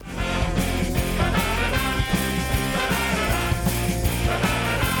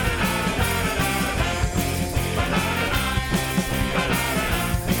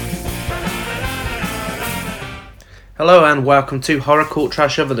Hello and welcome to Horror Cult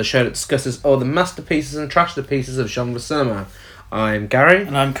Trash Over, the show that discusses all the masterpieces and trash the pieces of genre cinema. I'm Gary.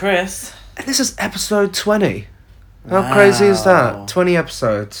 And I'm Chris. And this is episode 20. How crazy is that? 20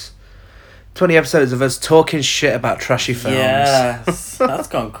 episodes. 20 episodes of us talking shit about trashy films. Yes, that's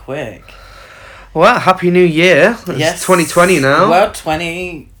gone quick. Well, Happy New Year. It's 2020 now. Well,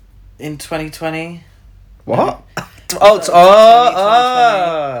 20 in 2020. What?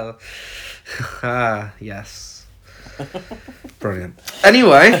 Yes. Brilliant.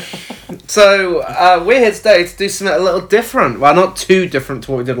 Anyway, so we're here today to do something a little different. Well, not too different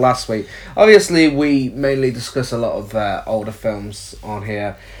to what we did last week. Obviously, we mainly discuss a lot of older films on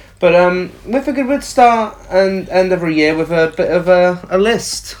here. But we figured we'd start and end every year with a bit of a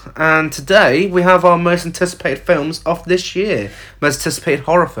list. And today, we have our most anticipated films of this year. Most anticipated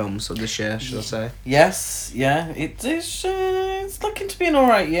horror films of this year, should I say. Yes, yeah. It's looking to be an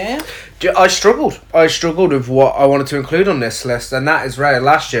alright year. I struggled with what I wanted to include on this list. And that is rare.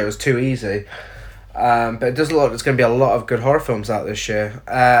 Last year it was too easy. But it does look like there's going to be a lot of good horror films out this year.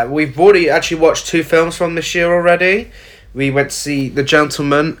 We've already actually watched 2 films from this year already. We went to see The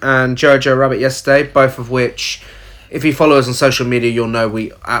Gentleman and Jojo Rabbit yesterday, both of which, if you follow us on social media, you'll know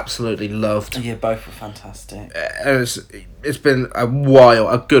we absolutely loved. Yeah, both were fantastic. It's been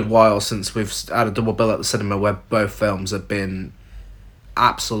a good while since we've had a double bill at the cinema where both films have been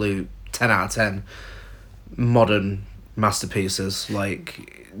absolute 10 out of 10 modern masterpieces.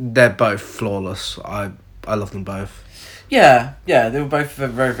 Like, they're both flawless. I love them both. Yeah, they were both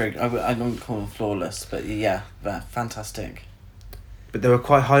very, very... I don't call them flawless, but yeah, fantastic. But they were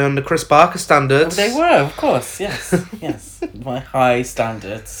quite high on the Chris Barker standards. They were, of course, yes. My high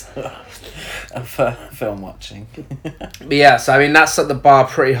standards of film watching. But yeah, so I mean, that's set the bar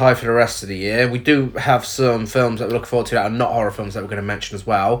pretty high for the rest of the year. We do have some films that we look forward to that are not horror films that we're going to mention as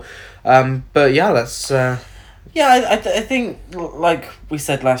well. But yeah, let's... Yeah, I think, like we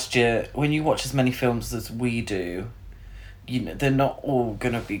said last year, when you watch as many films as we do, you know, they're not all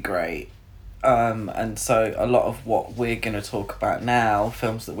going to be great. And so a lot of what we're going to talk about now,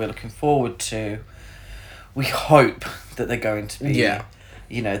 films that we're looking forward to, we hope that they're going to be,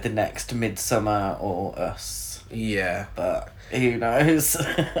 you know, the next Midsummer or Us. Yeah. But who knows?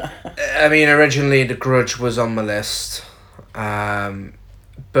 I mean, originally The Grudge was on my list.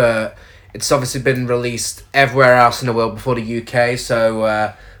 But it's obviously been released everywhere else in the world before the UK,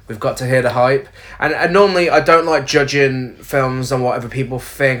 so... we've got to hear the hype. And normally I don't like judging films on whatever people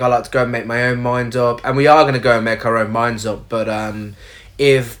think. I like to go and make my own mind up. And we are going to go and make our own minds up. But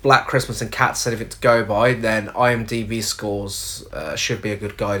if Black Christmas and Cats anything to go by, then IMDb scores should be a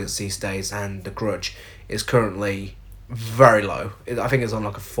good guidance these days. And The Grudge is currently very low. I think it's on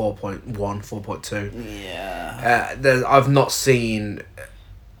like a 4.1, 4.2. Yeah. I've not seen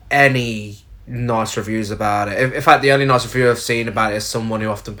any... nice reviews about it. In fact, the only nice review I've seen about it is someone who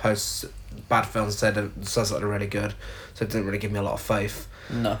often posts bad films and says that they're really good. So it didn't really give me a lot of faith.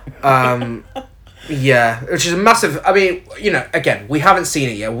 No. Yeah, which is a massive... I mean, you know, again, we haven't seen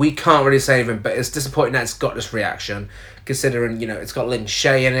it yet. We can't really say anything, but it's disappointing that it's got this reaction, considering, you know, it's got Lin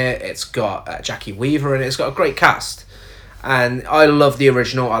Shaye in it, it's got Jackie Weaver in it, it's got a great cast. And I love the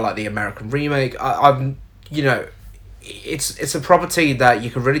original, I like the American remake. I'm, you know... It's a property that you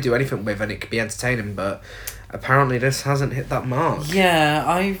can really do anything with and it could be entertaining, but apparently this hasn't hit that mark. Yeah,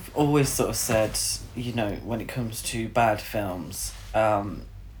 I've always sort of said, you know, when it comes to bad films,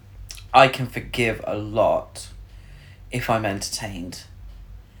 I can forgive a lot if I'm entertained.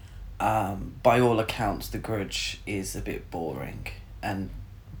 By all accounts, The Grudge is a bit boring, and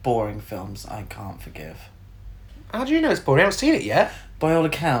boring films I can't forgive. How do you know it's boring? I haven't seen it yet. By all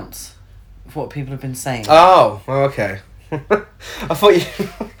accounts. What people have been saying. Oh, okay. I thought you...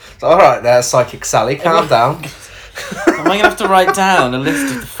 Alright there, Psychic Sally, calm down. Am I going to have to write down a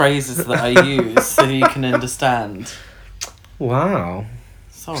list of the phrases that I use so you can understand? Wow.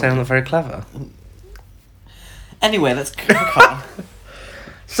 Sorry. Sound very clever. Anyway, let's crack on.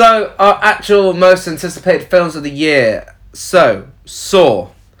 So, our actual most anticipated films of the year. So,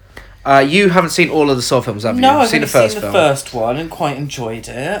 Saw. You haven't seen all of the Saw films, have you? No, I've seen only the seen the first one and quite enjoyed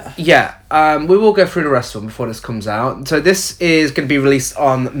it. Yeah, we will go through the rest of them before this comes out. So this is going to be released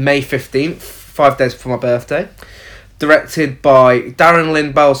on May 15th, 5 days before my birthday. Directed by Darren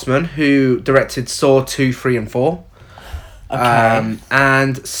Lynn Bousman, who directed Saw 2, 3 and 4. Okay.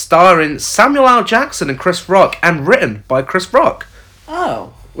 And starring Samuel L. Jackson and Chris Rock, and written by Chris Rock.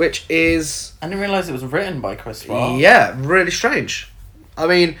 Oh. Which is... I didn't realise it was written by Chris Rock. Yeah, really strange. I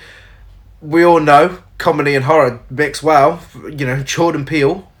mean... We all know comedy and horror mix well. You know, Jordan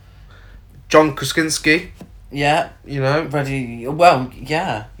Peele, John Krasinski, Yeah. You know. Ready. Well,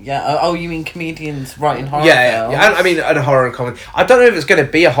 yeah. Oh, you mean comedians writing horror Yeah. films? And, I mean, and a horror comedy. I don't know if it's going to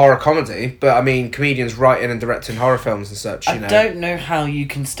be a horror comedy, but I mean, comedians writing and directing horror films and such. You know. I don't know how you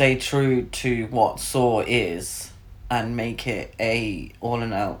can stay true to what Saw is and make it a all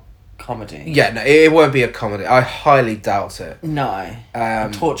and out comedy. Yeah, no, it won't be a comedy. I highly doubt it. No.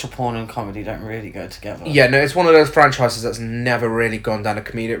 Torture porn and comedy don't really go together. Yeah, no, it's one of those franchises that's never really gone down a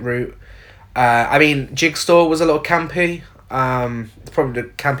comedic route. I mean, Jigsaw was a little campy. It's probably the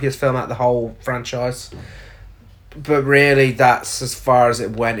campiest film out of the whole franchise. But really, that's as far as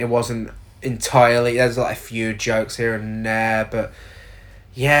it went. It wasn't entirely... There's like a few jokes here and there, but...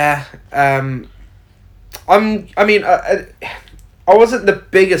 Yeah. I wasn't the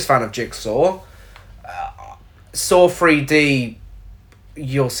biggest fan of Jigsaw. Saw 3D,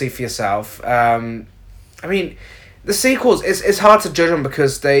 you'll see for yourself. I mean, the sequels, it's hard to judge them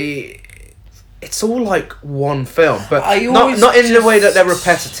because it's all like one film, but not in the way that they're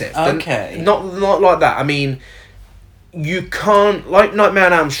repetitive. Okay. Not like that. I mean, you can't, like Nightmare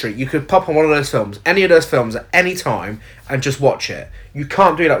on Elm Street, you could pop on one of those films, any of those films at any time, and just watch it. You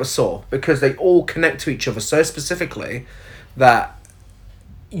can't do that with Saw, because they all connect to each other so specifically that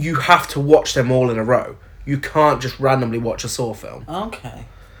you have to watch them all in a row. You can't just randomly watch a Saw film. Okay.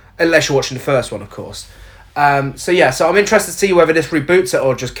 Unless you're watching the first one, of course. So I'm interested to see whether this reboots it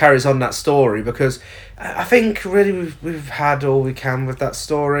or just carries on that story, because I think really we've had all we can with that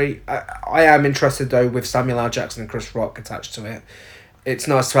story. I am interested though with Samuel L. Jackson and Chris Rock attached to it. It's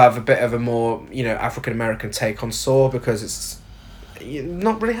nice to have a bit of a more, African American take on Saw, because it's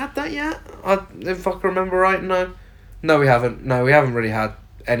not really had that yet. If I can remember right, no, we haven't. No, we haven't really had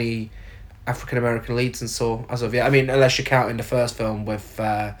any African American leads in Saw as of yet. I mean, unless you're counting the first film with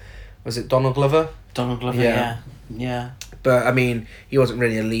was it Donald Glover? Donald Glover, yeah. But I mean, he wasn't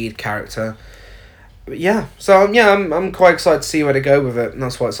really a lead character. But yeah, so I'm quite excited to see where they go with it, and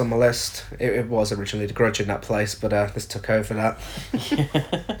that's why it's on my list. It was originally The Grudge in that place, but this took over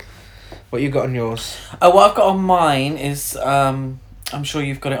that. What you got on yours? What I've got on mine is I'm sure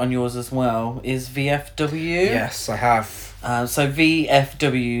you've got it on yours as well. Is VFW? Yes, I have. So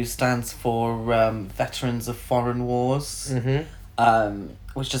VFW stands for Veterans of Foreign Wars. Mm-hmm.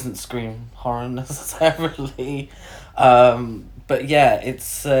 Which doesn't scream horror necessarily. But yeah,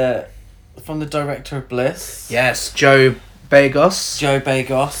 it's from the director of Bliss. Yes, Joe Begos. Joe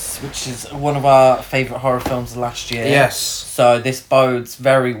Begos, which is one of our favourite horror films of last year. Yes. So this bodes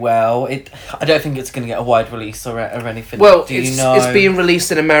very well. I don't think it's going to get a wide release or anything. Well, Do you know? It's being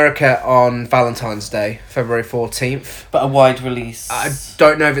released in America on Valentine's Day, February 14th. But a wide release. I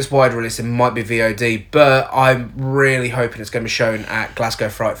don't know if it's wide release, it might be VOD, but I'm really hoping it's going to be shown at Glasgow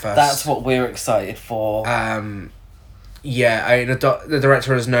Fright Fest. That's what we're excited for. Yeah, the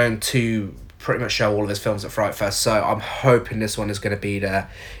director is known to pretty much show all of his films at Fright Fest, so I'm hoping this one is going to be there.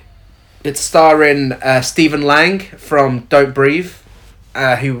 It's starring Stephen Lang from Don't Breathe,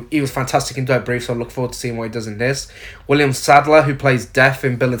 he was fantastic in Don't Breathe, so I look forward to seeing what he does in this. William Sadler, who plays Death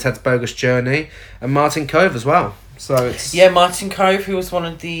in Bill and Ted's Bogus Journey, and Martin Cove as well. So it's Martin Cove, who was one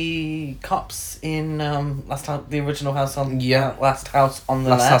of the cops in the original House on Last House on the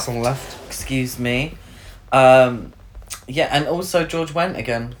Left. Last House on the Left. Excuse me. And also George Wendt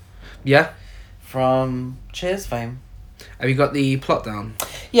again. Yeah. From Cheers fame. Have you got the plot down?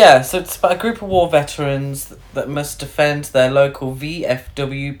 Yeah, so it's about a group of war veterans that must defend their local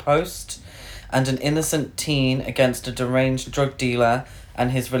VFW post and an innocent teen against a deranged drug dealer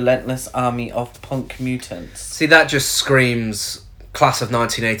and his relentless army of punk mutants. See, that just screams class of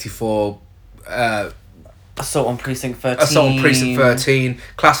 1984. Assault on Precinct 13. Assault on Precinct 13,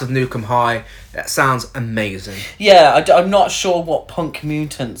 class of Nukem High. That sounds amazing. Yeah, I'm not sure what punk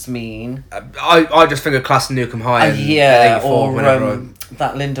mutants mean. I just think of class of Nukem High. And 84, or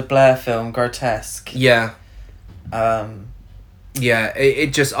that Linda Blair film, Grotesque. Yeah. Yeah,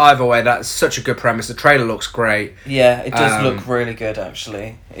 it just, either way, that's such a good premise. The trailer looks great. Yeah, it does look really good,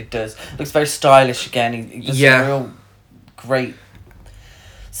 actually. It does. Looks very stylish again. He does some real great,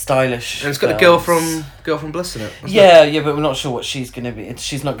 stylish And it's got films. the girl from Bliss in it. Yeah, but we're not sure what she's going to be.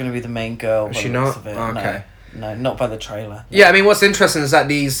 She's not going to be the main girl. Is she not? Of it. Okay. No, not by the trailer. Yeah, I mean, what's interesting is that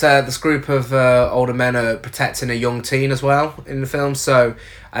this group of older men are protecting a young teen as well in the film. So,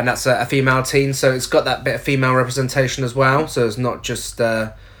 and that's a female teen. So it's got that bit of female representation as well. So it's not just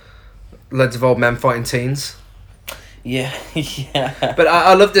loads of old men fighting teens. Yeah, yeah. But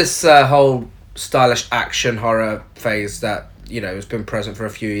I love this whole stylish action horror phase that has been present for a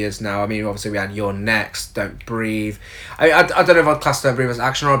few years now. I mean, obviously we had You're Next, Don't Breathe. I don't know if I'd class Don't Breathe as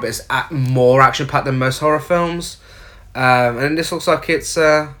action horror, but it's more action packed than most horror films. And this looks like it's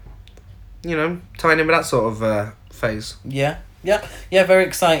tying in with that sort of phase. Yeah, very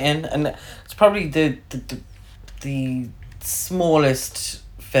exciting, and it's probably the smallest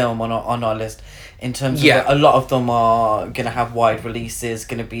film on our list in terms of a lot of them are gonna have wide releases,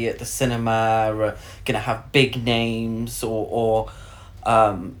 gonna be at the cinema, or gonna have big names or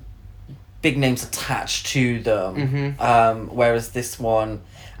big names attached to them. Whereas this one,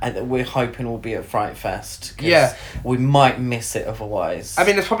 we're hoping will be at Fright Fest. Yeah, we might miss it otherwise. I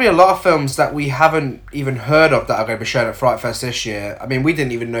mean, there's probably a lot of films that we haven't even heard of that are going to be shown at Fright Fest this year. I mean, we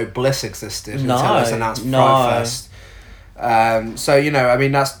didn't even know Bliss existed until it was announced Fright Fest. So I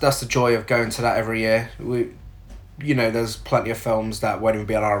mean, that's the joy of going to that every year. There's plenty of films that won't even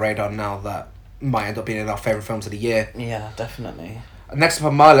be on our radar now that might end up being in our favourite films of the year. Yeah, definitely. Next up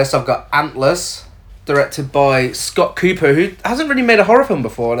on my list, I've got Antlers, directed by Scott Cooper, who hasn't really made a horror film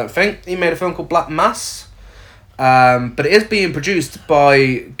before, I don't think. He made a film called Black Mass. But it is being produced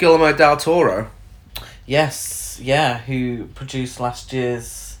by Guillermo del Toro. Yes, who produced last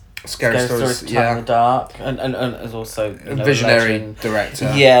year's Scary Stories to Tell in the Dark, and is also a visionary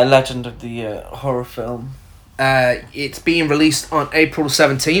director. Yeah, legend of the horror film. It's being released on April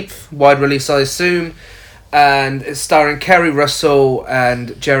 17th, wide release I assume, and it's starring Kerry Russell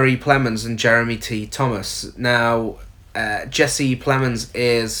and Jerry Plemons and Jeremy T. Thomas. Now, Jesse Plemons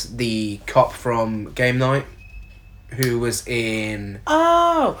is the cop from Game Night, who was in...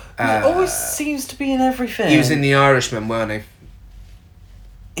 Oh! He always seems to be in everything. He was in The Irishman, weren't he?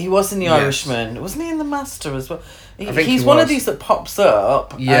 He was in The Irishman. Wasn't he in The Master as well? I think he's he one was. of these that pops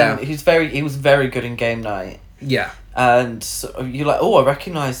up. Yeah. And he was very good in Game Night. Yeah. And so you're like, oh, I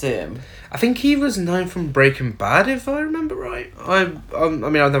recognise him. I think he was known from Breaking Bad, if I remember right. I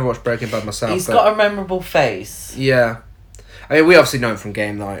mean, I've never watched Breaking Bad myself. He's got a memorable face. Yeah. I mean, we obviously know him from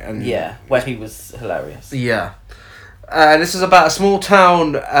Game Night. And yeah, where he was hilarious. Yeah. This is about a small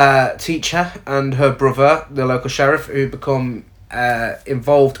town teacher and her brother, the local sheriff, who become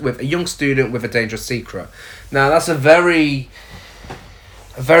involved with a young student with a dangerous secret. Now, that's a very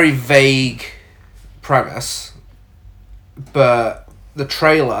vague premise, but the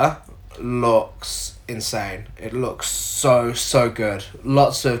trailer looks insane. It looks so good.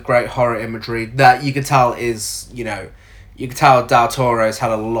 Lots of great horror imagery that you could tell is, you could tell Del Toro's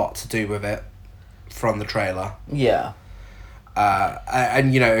had a lot to do with it from the trailer. Yeah.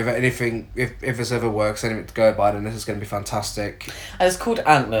 And if this ever works, anything to go by, then this is going to be fantastic. And it's called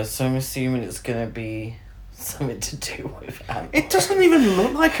Antlers, so I'm assuming it's going to be something to do with antlers. It doesn't even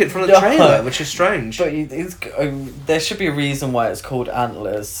look like it from the trailer, which is strange. But there should be a reason why it's called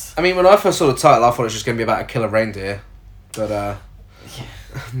Antlers. I mean, when I first saw the title, I thought it was just going to be about a killer reindeer, but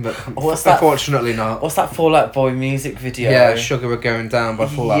but unfortunately not. What's that Fall Out Boy music video? Yeah, Sugar We're Going Down by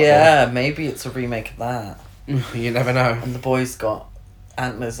Fall Out Boy. Yeah, maybe it's a remake of that. You never know. And the boy's got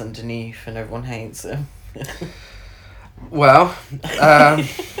antlers underneath and everyone hates him. Well, that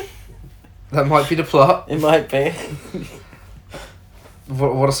might be the plot. It might be.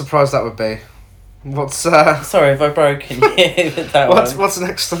 What a surprise that would be. What's Sorry, have I broken you with that one? What's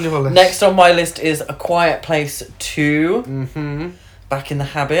next on your list? Next on my list is A Quiet Place 2. Mm-hmm. Back in the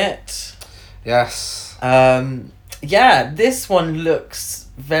Habit. Yes. Yeah, this one looks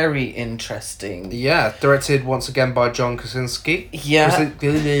very interesting. Yeah, directed once again by John Krasinski. Yeah.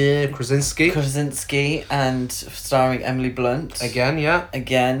 Krasinski, and starring Emily Blunt. Again.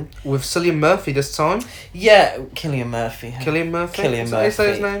 With Cillian Murphy this time. Yeah, Cillian Murphy. Cillian Murphy? Cillian Murphy. Is that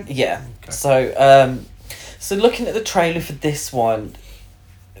his name? Yeah. Okay. So looking at the trailer for this one,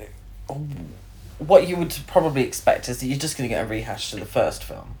 what you would probably expect is that you're just going to get a rehash to the first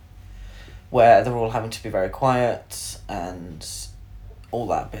film, where they're all having to be very quiet and all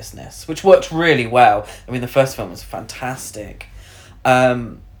that business, which worked really well. I mean, the first film was fantastic.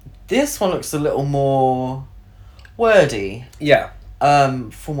 This one looks a little more wordy. Yeah.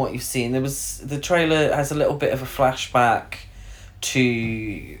 From what you've seen, the trailer has a little bit of a flashback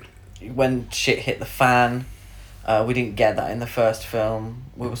to when shit hit the fan. We didn't get that in the first film.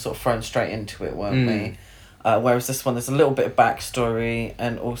 We were sort of thrown straight into it, weren't we? Whereas this one, there's a little bit of backstory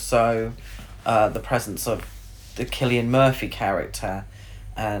and also the presence of the Cillian Murphy character,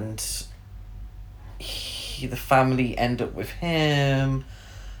 and the family end up with him,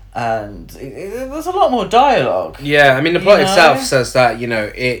 and there's a lot more dialogue. Yeah, I mean, the plot itself says that,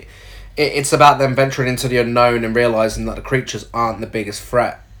 it's about them venturing into the unknown and realising that the creatures aren't the biggest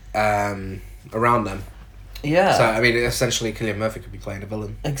threat around them. Yeah. So, I mean, essentially, Cillian Murphy could be playing a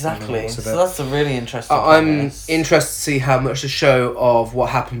villain. Exactly. So that's a really interesting I'm interested to see how much the show of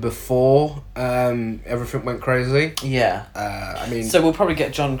what happened before everything went crazy. Yeah. I mean... So we'll probably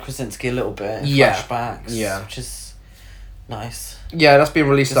get John Krasinski a little bit in flashbacks. Yeah. Which is Nice. Yeah, that's been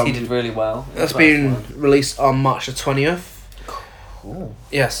released Because on. he did really well. That's been released on March the 20th. Cool.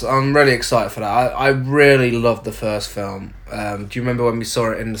 Yes, I'm really excited for that. I really loved the first film. Do you remember when we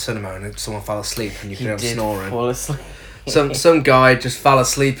saw it in the cinema and someone fell asleep and you could hear him snoring? Fall asleep. Some guy just fell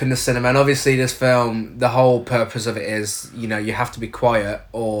asleep in the cinema, and obviously this film, the whole purpose of it is, you know, you have to be quiet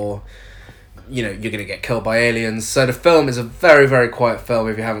or, you know, you're gonna get killed by aliens. So the film is a very, very quiet film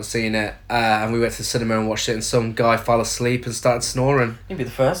if you haven't seen it. And we went to the cinema and watched it, and some guy fell asleep and started snoring. He'd be the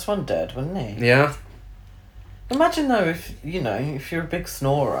first one dead, wouldn't he? Yeah. Imagine though if you're a big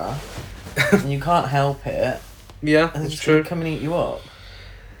snorer and you can't help it, Yeah, and they're that's just true. gonna come and eat you up.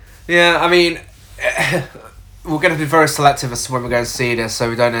 Yeah, I mean, we're going to be very selective as to when we're going to see this, so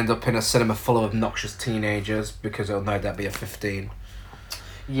we don't end up in a cinema full of obnoxious teenagers, because it'll no doubt be a 15.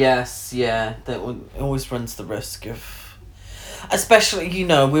 Yes, yeah, it always runs the risk of, especially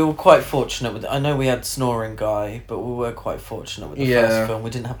we were quite fortunate with. I know we had Snoring Guy, but we were quite fortunate with the first film. We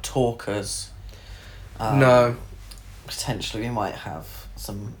didn't have talkers. No. Potentially, we might have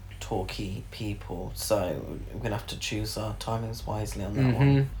some talky people, so we're gonna have to choose our timings wisely on that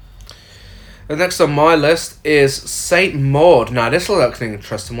one. The next on my list is Saint Maud. Now, this looks like an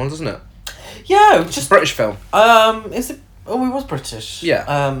interesting one, doesn't it? Yeah, It's a British film. Is it? Oh, it was British.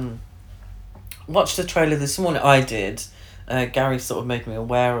 Yeah. Watched the trailer this morning. I did. Gary sort of made me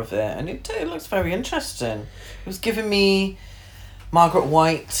aware of it, and it looks very interesting. It was giving me Margaret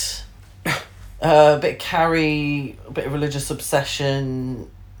White, a bit of Carrie, a bit of religious obsession,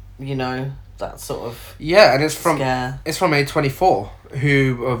 that sort of Yeah, and it's from scare. It's from A24,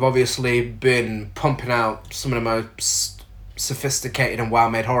 who have obviously been pumping out some of the most sophisticated and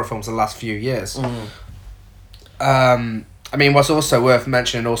well-made horror films in the last few years. I mean, what's also worth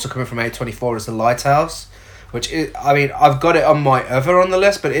mentioning, also coming from A24, is The Lighthouse, which is, I mean, I've got it on my other on the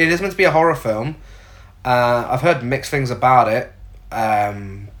list, but it is meant to be a horror film. I've heard mixed things about it,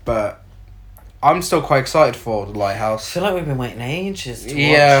 but I'm still quite excited for The I Lighthouse. feel like we've been waiting ages to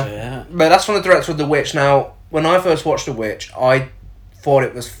watch it. But that's from the director of The Witch. Now, when I first watched The Witch, I thought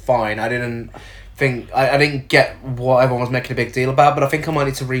it was fine. I didn't get what everyone was making a big deal about, but I think I might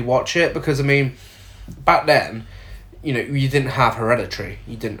need to rewatch it, because, I mean, back then, you didn't have Hereditary,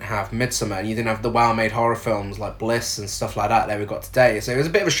 you didn't have Midsommar, and you didn't have the well-made horror films like Bliss and stuff like that we've got today. So it was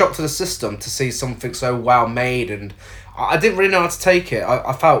a bit of a shock to the system to see something so well-made, and I didn't really know how to take it.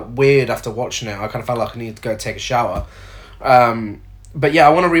 I felt weird after watching it. I kind of felt like I needed to go take a shower. But yeah, I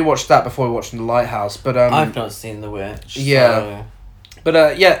want to rewatch that before watching The Lighthouse. But I've not seen The Witch. Yeah. So.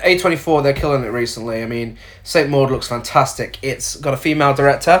 But yeah, A24, they're killing it recently. I mean, Saint Maud looks fantastic. It's got a female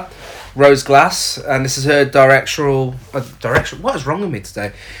director, Rose Glass, and this is her directional... what is wrong with me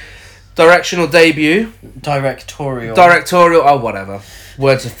today? Directional debut. Directorial. Oh, whatever.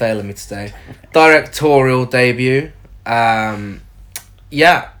 Words are failing me today. Directorial debut.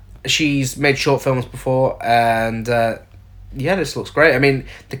 Yeah, she's made short films before, and yeah, this looks great. I mean,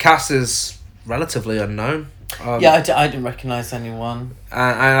 the cast is relatively unknown. Yeah, I didn't recognise anyone.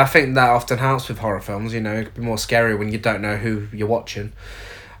 And I think that often helps with horror films, it can be more scary when you don't know who you're watching.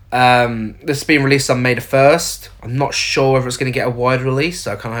 This has been released on May the 1st. I'm not sure whether it's going to get a wide release,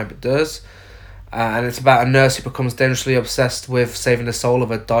 so I kind of hope it does. And it's about a nurse who becomes dangerously obsessed with saving the soul of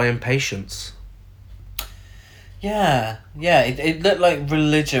her dying patients. Yeah, it looked like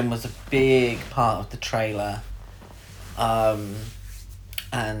religion was a big part of the trailer. And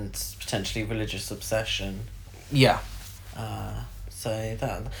potentially religious obsession. Yeah. So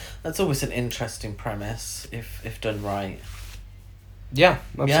that's always an interesting premise if done right. Yeah,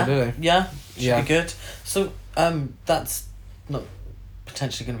 absolutely. Yeah, should be good. So that's not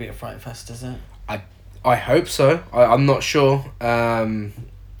potentially going to be a Fright Fest, is it? I hope so. I'm not sure. I mean,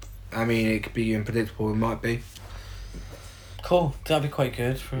 it could be unpredictable. It might be. Cool. That'd be quite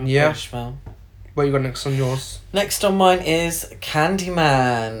good for a British film. What you got next on yours? Next on mine is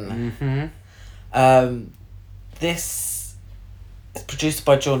Candyman. This is produced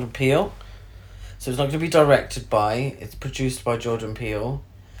by Jordan Peele. So it's not going to be directed by, it's produced by Jordan Peele.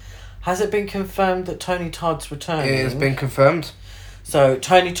 Has it been confirmed that Tony Todd's returning? It has been confirmed. So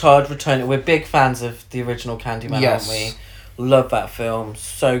Tony Todd returning. We're big fans of the original Candyman, yes. aren't we? Love that film.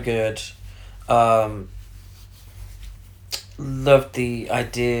 So good. Loved the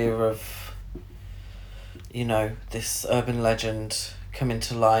idea of, this urban legend coming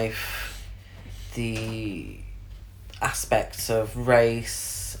to life. The aspects of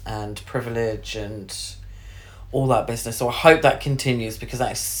race and privilege and all that business. So I hope that continues, because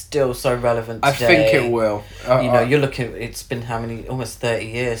that is still so relevant today. I think it will. You're looking, it's been almost 30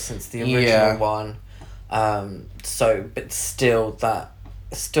 years since the original one. But still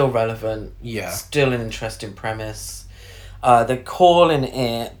relevant. Yeah. Still an interesting premise. They're calling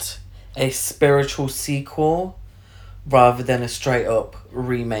it a spiritual sequel rather than a straight up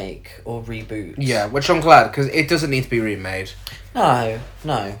remake or reboot. Yeah, which I'm glad, because it doesn't need to be remade. No.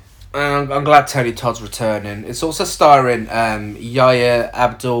 And I'm glad Tony Todd's returning. It's also starring Yahya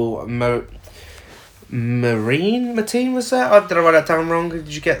Abdul Mateen, was that? Did I write that down wrong?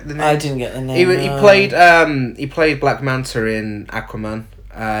 Did you get the name? I didn't get the name. He played Black Manta in Aquaman.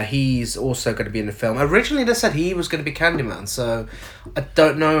 He's also going to be in the film. Originally, they said he was going to be Candyman, so I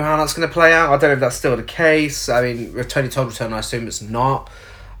don't know how that's going to play out. I don't know if that's still the case. I mean, with Tony Todd return, I assume it's not.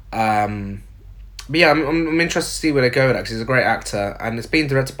 But yeah, I'm interested to see where they go with that, because he's a great actor, and it's being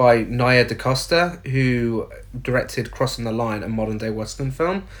directed by Nia DaCosta, who directed Crossing the Line, a modern day Western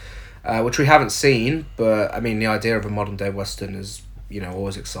film, which we haven't seen, but I mean, the idea of a modern day Western is,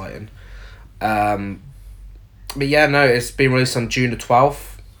 always exciting. But yeah, no, it's been released on June the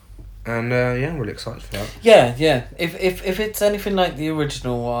 12th, and yeah, I'm really excited for that. Yeah. If it's anything like the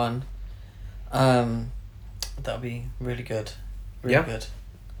original one, that'll be really good. Really good.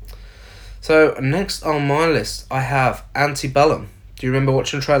 So next on my list, I have Antebellum. Do you remember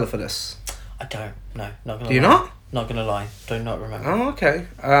watching the trailer for this? I don't. No, not gonna. Do you lie. not? Not gonna lie. Do not remember. Oh, okay.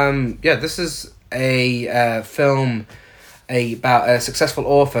 Yeah, this is a film about a successful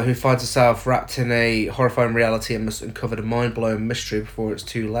author who finds herself wrapped in a horrifying reality and must uncover the mind-blowing mystery before it's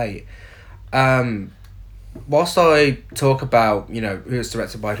too late. Whilst I talk about, who it's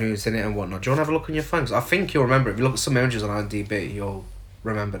directed by, who's in it and whatnot, do you want to have a look on your phones? I think you'll remember it. If you look at some images on IMDb, you'll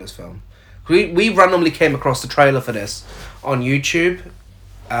remember this film. We randomly came across the trailer for this on YouTube.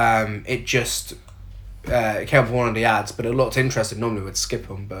 It just it came up with one of the ads, but it looked interesting. Normally we'd skip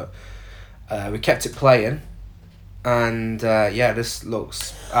them, but we kept it playing. And yeah, this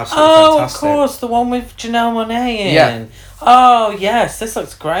looks absolutely fantastic. Oh, of course, the one with Janelle Monáe in. Yeah. Oh, yes, this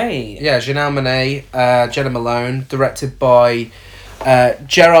looks great. Yeah, Janelle Monáe, Jenna Malone, directed by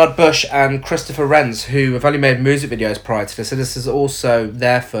Gerard Bush and Christopher Renz, who have only made music videos prior to this. So this is also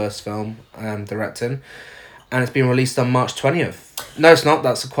their first film directing. And it's been released on March 20th. No, it's not.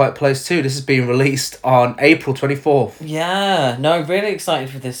 That's A Quiet Place too. This is being released on April 24th. Yeah, no, really excited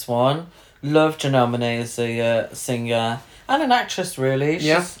for this one. Love Janelle Monáe as a singer and an actress, really.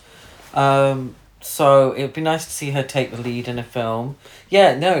 She's, so it'd be nice to see her take the lead in a film.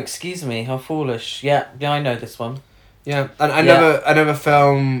 Yeah, no, excuse me, how foolish. Yeah, I know this one. Yeah, and another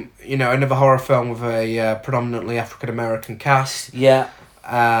film, another horror film with a predominantly African American cast. Yeah.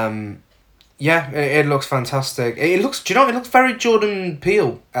 Yeah, it looks fantastic. It looks very Jordan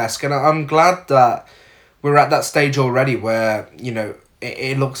Peele-esque, and I'm glad that we're at that stage already where,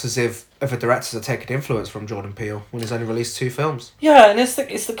 it looks as if other directors are taking influence from Jordan Peele when he's only released 2 films. Yeah, and it's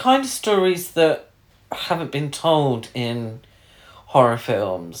the kind of stories that haven't been told in horror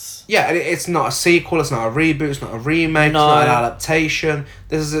films. Yeah, and it's not a sequel, it's not a reboot, it's not a remake, It's not an adaptation.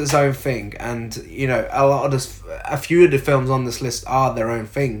 This is its own thing, and a few of the films on this list are their own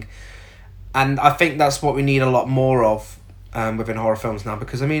thing, and I think that's what we need a lot more of within horror films now,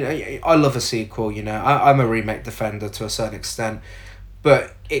 because I love a sequel. I'm a remake defender to a certain extent,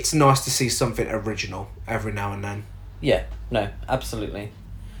 but it's nice to see something original every now and then. Yeah, no, absolutely.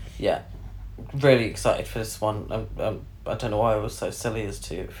 Yeah, really excited for this one. I don't know why I was so silly as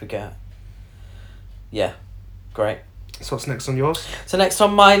to forget. Yeah, great. So what's next on yours? So next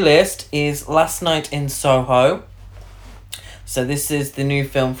on my list is Last Night in Soho. So this is the new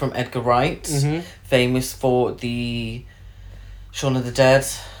film from Edgar Wright, famous for the Shaun of the Dead,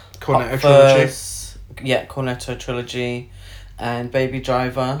 Cornetto trilogy. Yeah, Cornetto trilogy, and Baby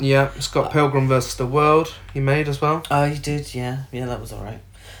Driver. Yeah, Scott Pilgrim vs. the World he made as well. Oh, you did, yeah, that was alright.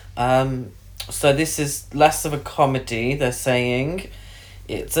 So this is less of a comedy, they're saying.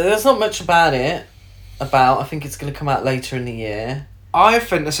 So there's not much about it. I think it's going to come out later in the year. I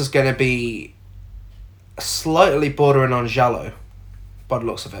think this is going to be slightly bordering on giallo, by the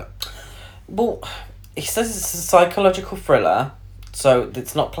looks of it. Well, he says it's a psychological thriller, so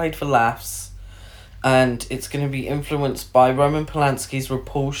it's not played for laughs, and it's going to be influenced by Roman Polanski's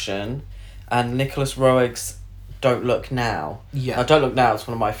Repulsion and Nicholas Roeg's Don't Look Now. Yeah. Now, Don't Look Now is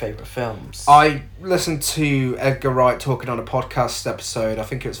one of my favourite films. I listened to Edgar Wright talking on a podcast episode, I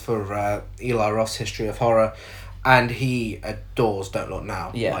think it was for Eli Roth's History of Horror, and he adores Don't Look Now.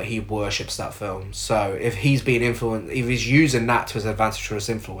 Yeah. Like, he worships that film. So if he's being influenced, if he's using that to his advantage or his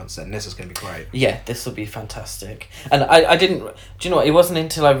influence, then this is going to be great. Yeah, this will be fantastic. And I didn't... Do you know what? It wasn't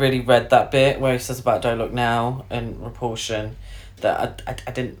until I really read that bit where he says about Don't Look Now and Repulsion that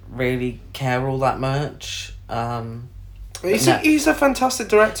I didn't really care all that much. He's a fantastic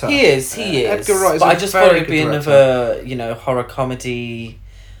director. He is. Edgar Wright is but a I just very thought it'd be good another, horror comedy.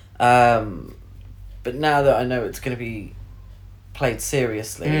 But now that I know it's going to be played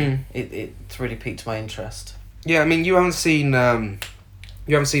seriously. Mm. It's really piqued my interest. Yeah, I mean, you haven't seen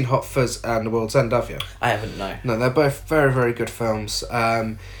Hot Fuzz and The World's End, have you? I haven't, no. No, they're both very, very good films.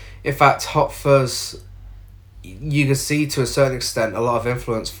 In fact, Hot Fuzz, you can see to a certain extent a lot of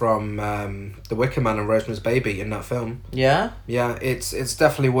influence from The Wicker Man and Rosemary's Baby in that film. Yeah? Yeah, it's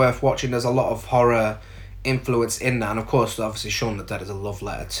definitely worth watching. There's a lot of horror influence in that, and of course, obviously, Shaun the Dead is a love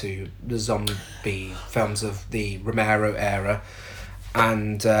letter to the zombie films of the Romero era.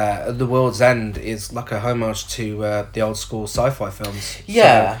 And The World's End is like a homage to the old school sci-fi films.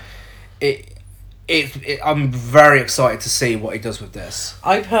 Yeah. So I'm very excited to see what he does with this.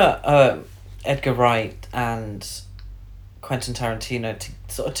 I put Edgar Wright and Quentin Tarantino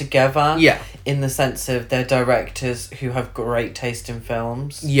sort of together. Yeah. In the sense of they're directors who have great taste in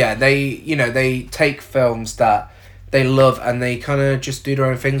films. Yeah, they take films that they love and they kind of just do their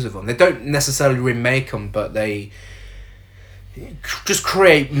own things with them. They don't necessarily remake them, but they just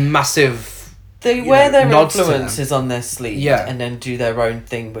create massive... They wear their nods to them. influences on their sleeve, Yeah. and then do their own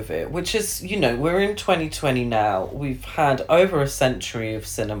thing with it. Which is, we're in 2020 now. We've had over a century of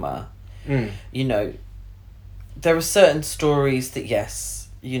cinema. Mm. There are certain stories that, yes,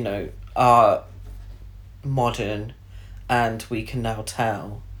 are modern and we can now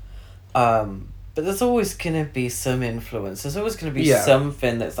tell. But there's always going to be some influence. There's always going to be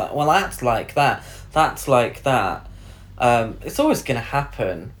something that's like, well, that's like that. That's like that. It's always going to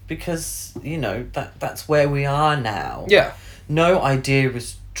happen because, that's where we are now. Yeah. No idea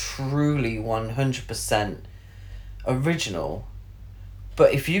is truly 100% original.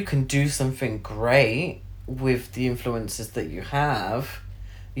 But if you can do something great with the influences that you have,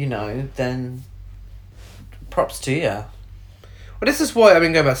 then props to you. Well, this is why,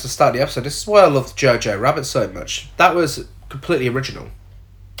 going back to the start of the episode, this is why I loved Jojo Rabbit so much. That was completely original.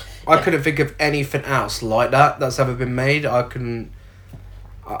 I couldn't think of anything else like that's ever been made. I couldn't...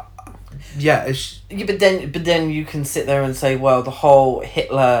 but then you can sit there and say, well, the whole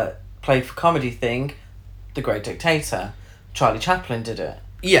Hitler played for comedy thing, The Great Dictator, Charlie Chaplin did it.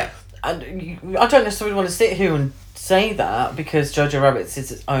 Yeah. And I don't necessarily want to sit here and say that because Jojo Rabbit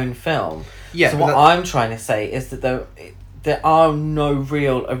is its own film. Yeah. So what I'm trying to say is that there are no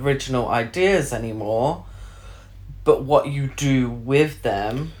real original ideas anymore, but what you do with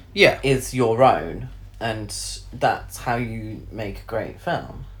them is your own, and that's how you make a great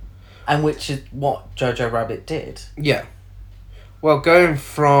film. And which is what Jojo Rabbit did. Yeah. Well, going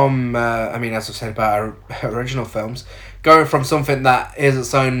from, as I've said about our original films, going from something that is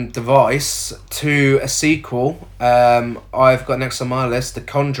its own device to a sequel, I've got next on my list, The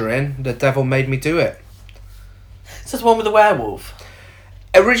Conjuring, The Devil Made Me Do It. Is this the one with the werewolf?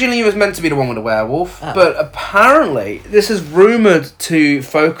 Originally it was meant to be the one with the werewolf, but apparently this is rumoured to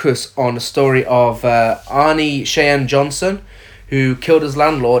focus on the story of Arnie Cheyenne Johnson, who killed his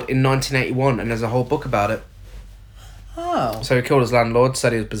landlord in 1981, and there's a whole book about it. Oh. So he killed his landlord,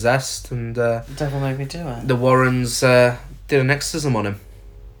 said he was possessed, and The Devil Made Me Do It. The Warrens did an exorcism on him.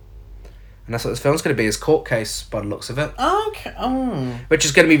 And that's what this film's going to be, his court case, by the looks of it. Okay. Which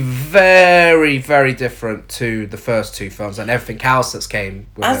is going to be very, very different to the first two films and everything else that's came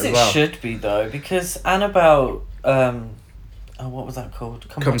with as it as well. Should be, though, because Annabelle, what was that called?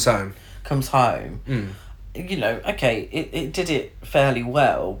 Comes Home. Comes Home. Okay, it did it fairly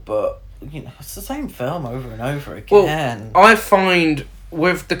well, but, it's the same film over and over again. Well, I find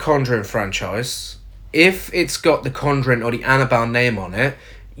with the Conjuring franchise, if it's got the Conjuring or the Annabelle name on it,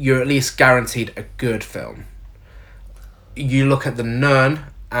 you're at least guaranteed a good film. You look at The Nun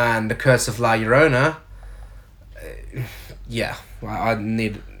and The Curse of La Llorona, I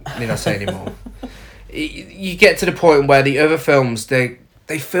need I say anymore. You get to the point where the other films, they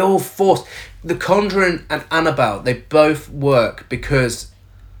feel forced. The Conjuring and Annabelle, they both work because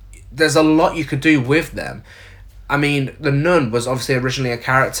there's a lot you could do with them. The Nun was obviously originally a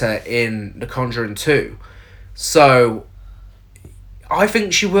character in The Conjuring 2, so I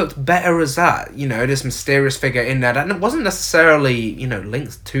think she worked better as that, this mysterious figure in there. And it wasn't necessarily,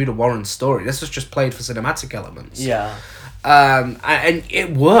 linked to the Warren story. This was just played for cinematic elements. Yeah. And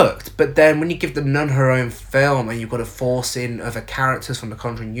it worked. But then when you give the Nun her own film and you've got to force in other characters from the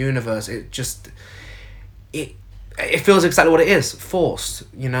Conjuring universe, it just... It feels exactly what it is. Forced,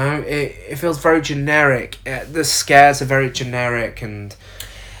 It feels very generic. The scares are very generic and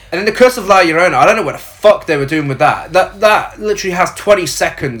then The Curse of La Llorona, I don't know what the fuck they were doing with that. That literally has 20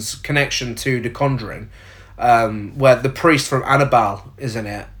 seconds connection to The Conjuring, where the priest from Annabelle is in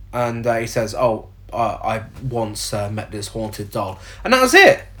it, and he says, I once met this haunted doll. And that was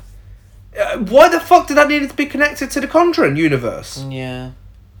it. Why the fuck did that need to be connected to The Conjuring universe? Yeah.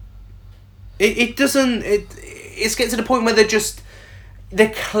 It doesn't... It's getting to the point where they're just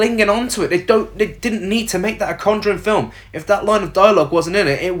they're clinging on to it. They didn't need to make that a Conjuring film. If that line of dialogue wasn't in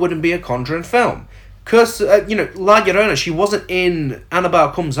it, it wouldn't be a Conjuring film. Curse, La Llorona, she wasn't in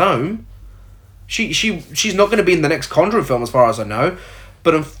Annabelle Comes Home. She's not going to be in the next Conjuring film, as far as I know.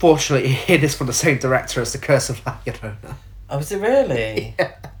 But unfortunately, it is from the same director as The Curse of La Llorona. Oh, is it really?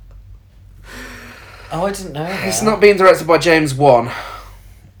 Yeah. Oh, I didn't know that. It's not being directed by James Wan.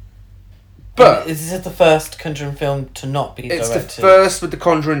 But is it the first Conjuring film to not be directed? It's the first with the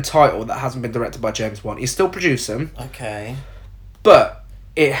Conjuring title that hasn't been directed by James Wan. He's still producing. Okay. But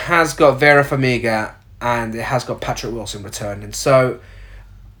it has got Vera Farmiga and it has got Patrick Wilson returning. So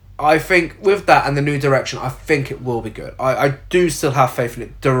I think with that and the new direction, I think it will be good. I do still have faith in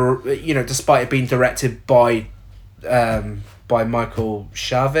it, despite it being directed by Michael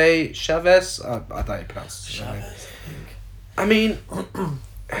Chavez. I don't know how you pronounce his name. I mean,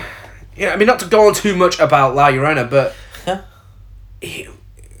 not to go on too much about La Llorona, but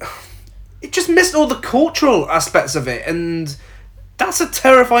it just missed all the cultural aspects of it, and that's a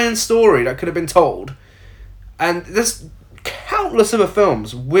terrifying story that could have been told. And there's countless other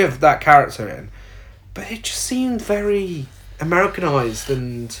films with that character in, but it just seemed very Americanized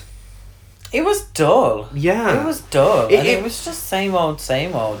and... It was dull. Yeah. It was dull. It was just same old.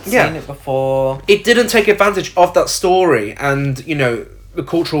 Yeah. Seen it before. It didn't take advantage of that story and, the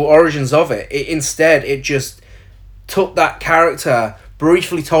cultural origins of it. Instead, it just took that character,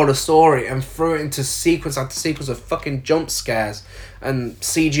 briefly told a story, and threw it into sequence after sequence of fucking jump scares and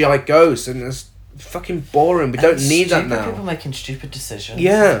CGI ghosts, and it's fucking boring. We don't need that now. People making stupid decisions.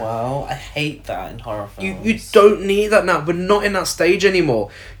 Yeah. As well, I hate that in horror films. You don't need that now. We're not in that stage anymore.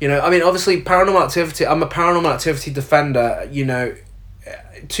 Obviously, Paranormal Activity. I'm a Paranormal Activity defender.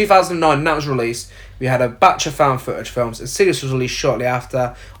 2009, when that was released, we had a batch of found footage films. Insidious was released shortly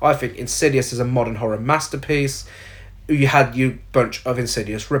after. I think Insidious is a modern horror masterpiece. You had your bunch of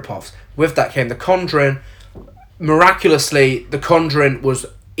Insidious rip-offs. With that came The Conjuring. Miraculously, The Conjuring was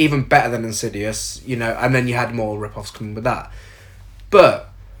even better than Insidious, and then you had more rip-offs coming with that. But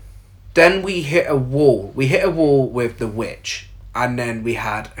then we hit a wall. We hit a wall with The Witch, and then we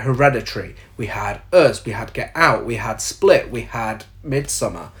had Hereditary, we had Us, we had Get Out, we had Split, we had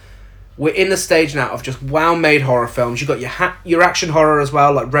Midsommar. We're in the stage now of just well-made horror films. You got your action horror as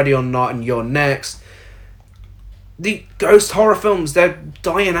well, like Ready or Not and You're Next. The ghost horror films, they're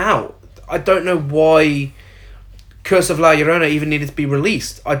dying out. I don't know why Curse of La Llorona even needed to be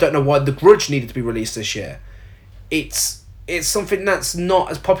released. I don't know why The Grudge needed to be released this year. It's something that's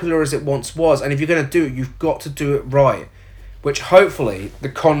not as popular as it once was, and if you're going to do it, you've got to do it right, which hopefully The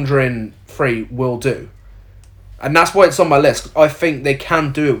Conjuring 3 will do. And that's why it's on my list. I think they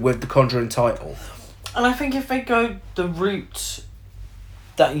can do it with the Conjuring title. And I think if they go the route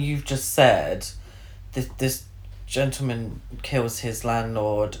that you've just said, this gentleman kills his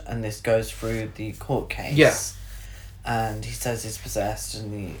landlord and this goes through the court case. Yeah. And he says he's possessed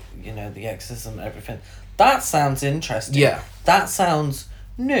and the exorcism and everything. That sounds interesting. Yeah. That sounds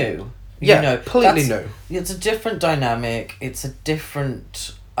new. Yeah, completely new. It's a different dynamic. It's a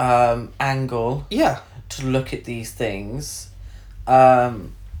different angle. Yeah. To look at these things,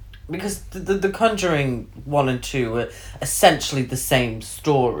 because the Conjuring 1 and 2 were essentially the same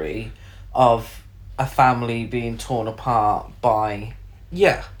story of a family being torn apart by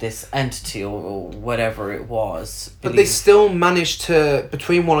this entity or whatever it was. But they still managed to,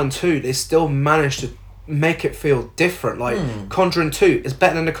 between 1 and 2, they still managed to make it feel different. Like Conjuring 2 is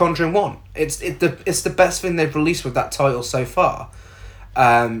better than the Conjuring 1. It's the best thing they've released with that title so far.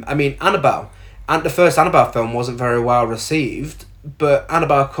 Annabelle. And the first Annabelle film wasn't very well received, but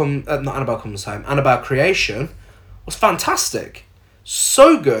Annabelle Creation was fantastic.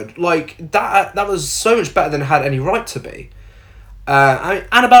 So good. Like, that was so much better than it had any right to be.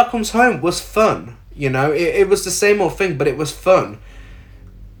 Annabelle Comes Home was fun. It was the same old thing, but it was fun.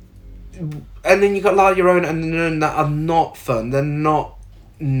 And then you got La Llorona and then that are not fun. They're not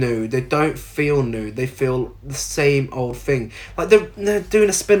new. They don't feel new. They feel the same old thing. Like they're doing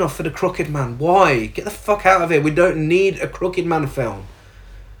a spin-off for The Crooked Man. Why? Get the fuck out of here. We don't need a Crooked Man film.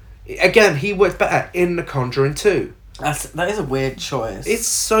 Again, he worked better in The Conjuring 2. That is a weird choice. It's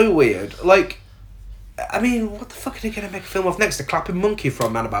so weird. Like, what the fuck are they going to make a film of next? The Clapping Monkey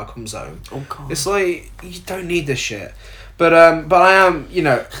from Annabelle Comes Home. Oh god. It's like, you don't need this shit. But I am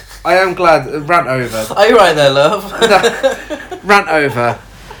glad. Rant over. Are you right there, love? Rant over.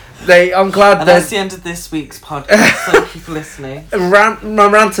 I'm glad and that's the end of this week's podcast. Thank you for listening. My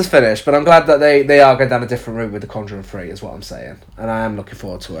rant is finished, but I'm glad that they are going down a different route with The Conjuring 3, is what I'm saying. And I am looking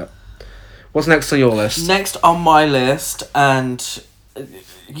forward to it. What's next on your list? Next on my list, and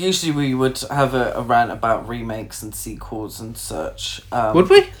usually we would have a rant about remakes and sequels and such. Would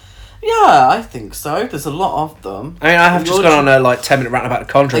we? Yeah, I think so. There's a lot of them. I mean, I have just gone on a 10-minute rant about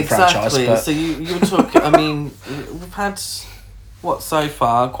the Conjuring franchise. But... So you were talking. I mean, we've had what so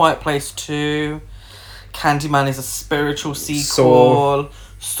far? Quiet Place 2, Candyman is a spiritual sequel.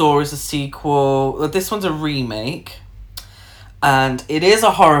 Saw is a sequel. This one's a remake, and it is a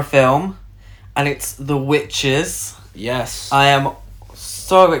horror film, and it's The Witches. Yes. I am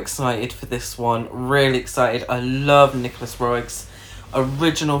so excited for this one. Really excited. I love Nicholas Roeg's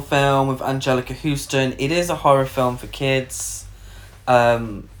original film with Angelica Houston. It is a horror film for kids,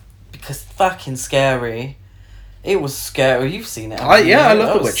 because fucking scary. It was scary. You've seen it. I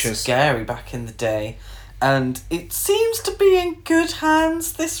love The Witches. Scary back in the day, and it seems to be in good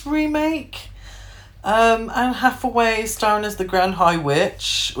hands. This remake. Anne Hathaway starring as the Grand High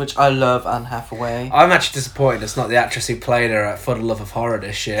Witch, which I love Anne Hathaway. I'm actually disappointed it's not the actress who played her at For the Love of Horror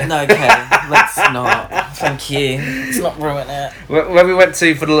this year. No, okay, let's not. Thank you. Let's not ruin it. When we went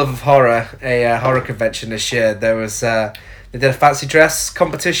to For the Love of Horror, a horror convention this year, there was they did a fancy dress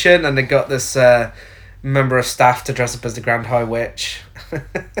competition, and they got this member of staff to dress up as the Grand High Witch.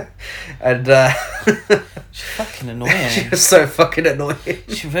 And she's fucking annoying. She was so fucking annoying.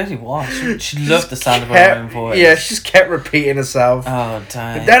 She really was. She loved the sound of her own voice. Yeah, she just kept repeating herself. Oh,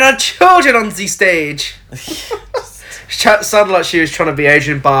 damn. There are children on the stage. She sounded like she was trying to be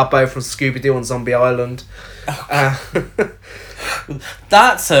Adrian Barbeau from Scooby-Doo on Zombie Island.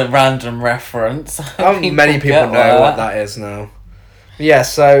 That's a random reference. Many people know what that is now. Yeah,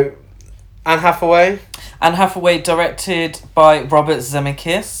 so Anne Hathaway. Anne Hathaway, directed by Robert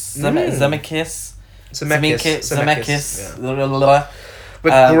Zemeckis. Zemeckis. Yeah.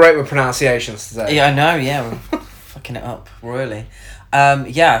 We're great with pronunciations today. Yeah, I know, yeah. We're fucking it up, really.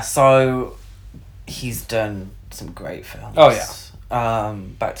 So he's done some great films. Oh, yeah.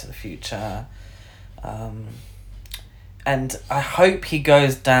 Back to the Future. And I hope he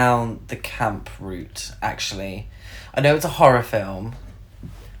goes down the camp route, actually. I know it's a horror film,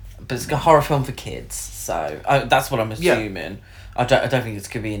 but it's a horror film for kids, so that's what I'm assuming. Yeah. I don't think it's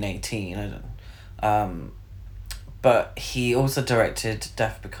gonna be an 18. I don't. But he also directed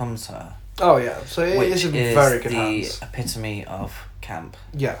Death Becomes Her. Oh yeah, so it is in very good hands. The epitome of camp.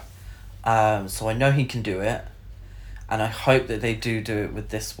 Yeah. So I know he can do it, and I hope that they do it with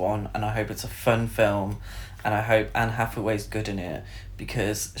this one, and I hope it's a fun film, and I hope Anne Hathaway's good in it,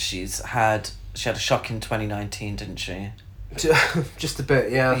 because she had a shock in 2019, didn't she? Just a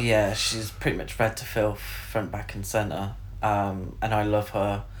bit, yeah. Yeah, she's pretty much read to filth front, back and centre, and I love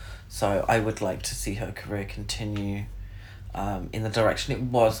her, so I would like to see her career continue in the direction it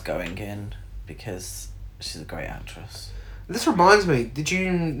was going in, because she's a great actress. This reminds me, did you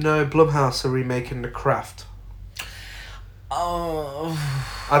know Blumhouse are remaking The Craft? Oh.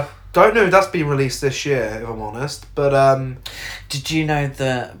 I don't know if that's been released this year, if I'm honest, but did you know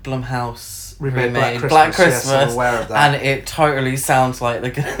that Blumhouse remade Black Christmas? Yes, I'm Christmas, aware of that. and it totally sounds like they're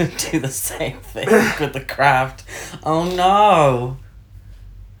gonna do the same thing with The Craft. Oh no.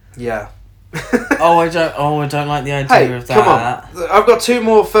 Yeah. I don't like the idea of that. Come on. I've got 2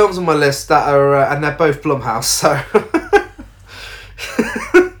 more films on my list that are and they're both Blumhouse, so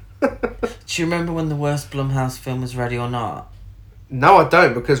Do you remember when the worst Blumhouse film was Ready or Not? No, I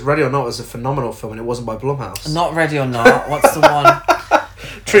don't, because Ready or Not was a phenomenal film and it wasn't by Blumhouse. Not Ready or Not. What's the one?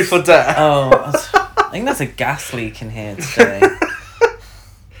 Truth or Dare. Oh, I think there's a gas leak in here today.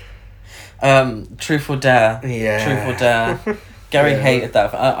 Truth or Dare. Yeah. Truth or Dare. Gary hated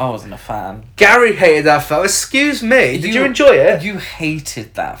that. I wasn't a fan. Gary hated that film. Excuse me. Did you enjoy it? You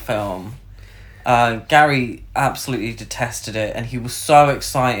hated that film. Gary absolutely detested it, and he was so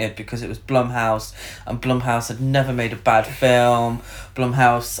excited because it was Blumhouse, and Blumhouse had never made a bad film.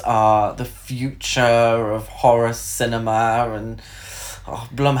 Blumhouse are the future of horror cinema, and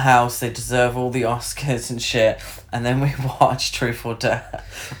Blumhouse, they deserve all the Oscars and shit. And then we watched Truth or Dare,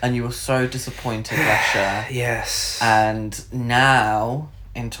 and you were so disappointed, Russia. Yes. And now,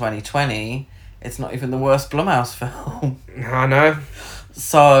 in 2020, it's not even the worst Blumhouse film. I know.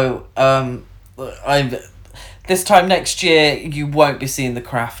 So, this time next year, you won't be seeing The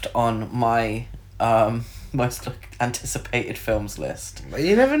Craft on my most anticipated films list.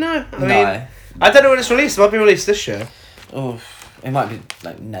 You never know. I mean, No. I don't know when it's released. It might be released this year. Oh, it might be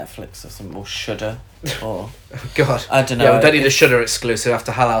like Netflix or something, or Shudder, or God. I don't know. Yeah, we don't need a Shudder exclusive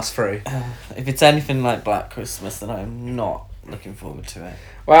after Hell House 3. If it's anything like Black Christmas, then I'm not looking forward to it.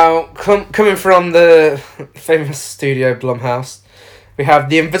 Well, coming from the famous studio Blumhouse, we have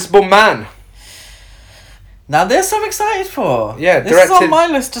The Invisible Man. Now this I'm excited for. Yeah, this is on my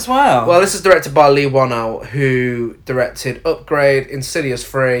list as well. Well, this is directed by Lee Whannell, who directed Upgrade, Insidious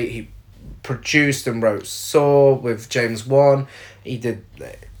 3. He produced and wrote Saw with James Wan. He did.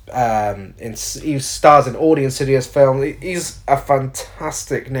 He stars in all the Insidious films. He's a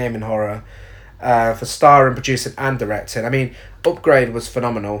fantastic name in horror, for starring, producing, and directing. I mean, Upgrade was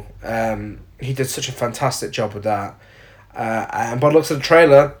phenomenal. He did such a fantastic job with that. And by the looks of the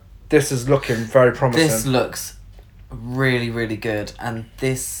trailer, this is looking very promising. This looks really, really good, and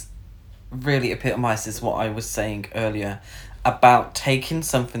this really epitomizes what I was saying earlier about taking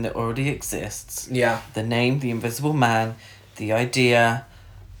something that already exists. Yeah. The name, The Invisible Man, the idea.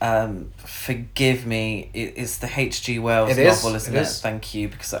 Forgive me, it's the H.G. Wells novel, isn't it? Thank you,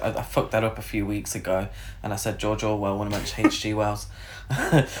 because I fucked that up a few weeks ago, and I said George Orwell when I mentioned H.G. Wells.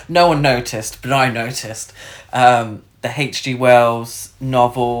 No one noticed, but I noticed. The H.G. Wells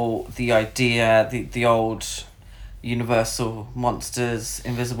novel, the idea, the old Universal Monsters,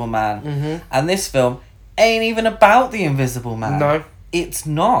 Invisible Man. Mm-hmm. And this film ain't even about the Invisible Man. No. It's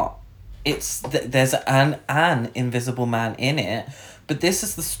not. There's an Invisible Man in it, but this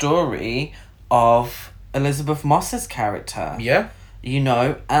is the story of Elizabeth Moss's character. Yeah. You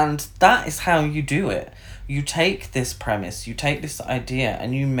know, and that is how you do it. You take this premise, you take this idea,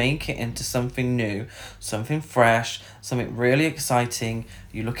 and you make it into something new, something fresh, something really exciting.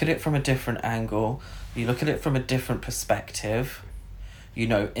 You look at it from a different angle, you look at it from a different perspective. You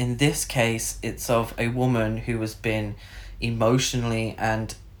know, in this case, it's of a woman who has been emotionally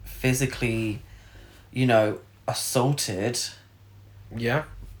and physically, you know, assaulted. Yeah.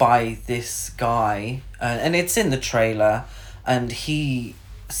 By this guy. And it's in the trailer, and he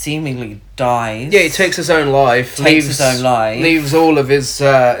seemingly dies. Yeah, he takes his own life. Leaves all of his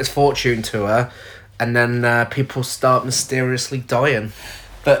fortune to her, and then people start mysteriously dying.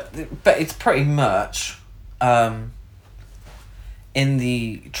 But it's pretty much, in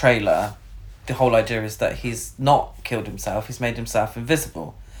the trailer, the whole idea is that he's not killed himself, he's made himself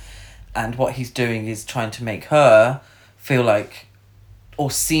invisible. And what he's doing is trying to make her feel like,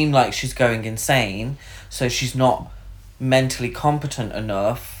 or seem like she's going insane, so she's not mentally competent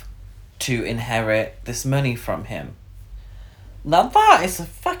enough to inherit this money from him. Now that is a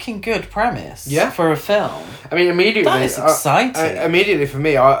fucking good premise. Yeah. For a film. I mean, immediately... That is exciting. Immediately for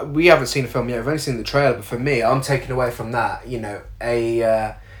me, we haven't seen the film yet, we've only seen the trailer, but for me, I'm taking away from that, you know,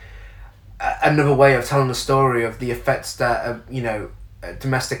 another way of telling the story of the effects that, you know,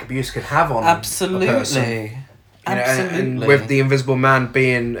 domestic abuse could have on Absolutely. a person. Absolutely. And with the Invisible Man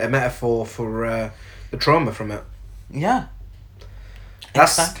being a metaphor for the trauma from it. Yeah.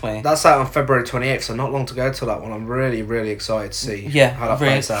 Exactly. That's out on February 28th, so not long to go till that one. I'm really, really excited to see how that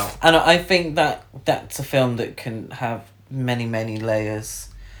plays out. And I think that's a film that can have many, many layers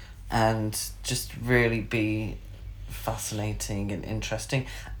and just really be fascinating and interesting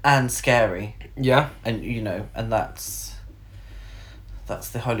and scary. Yeah. And, you know, and that's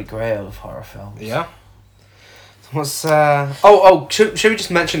the holy grail of horror films. Yeah. Should we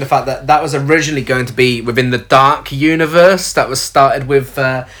just mention the fact that was originally going to be within the Dark universe that was started with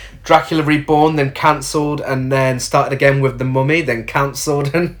Dracula Reborn, then cancelled, and then started again with The Mummy, then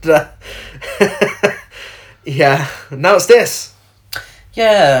cancelled, and yeah, now it's this.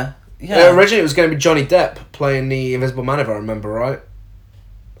 Yeah. Originally it was going to be Johnny Depp playing the Invisible Man, if I remember right.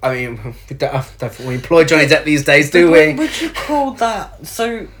 I mean, we don't employ Johnny Depp these days, do we? Would you call that...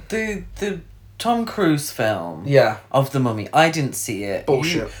 So, the Tom Cruise film of The Mummy, I didn't see it.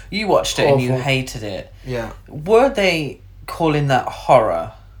 Bullshit. You watched it. Awful. And you hated it. Yeah. Were they calling that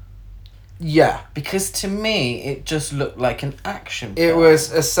horror? Yeah. Because to me, it just looked like an action film. It was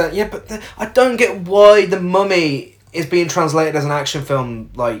but I don't get why The Mummy is being translated as an action film,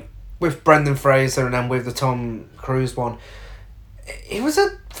 like, with Brendan Fraser and then with the Tom Cruise one. It was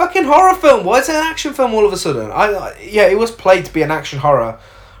a fucking horror film. Why is it an action film all of a sudden? It was played to be an action horror.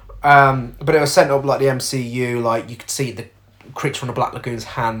 But it was set up like the MCU, like you could see the creature from the Black Lagoon's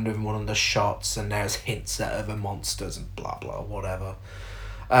hand in one of the shots, and there's hints at other monsters and blah blah whatever.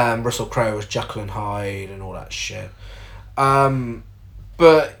 Russell Crowe was Jekyll and Hyde and all that shit.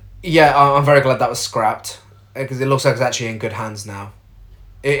 But yeah, I'm very glad that was scrapped because it looks like it's actually in good hands now.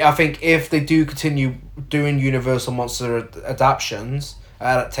 I think if they do continue doing Universal Monster adaptations,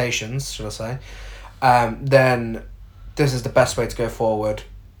 should I say, then this is the best way to go forward.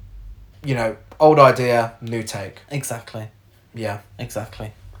 You know, old idea, new take. Exactly. Yeah.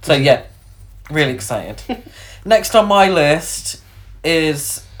 Exactly. So yeah, really excited. Next on my list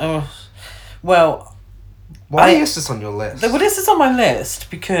is why is this on your list? Well, this is on my list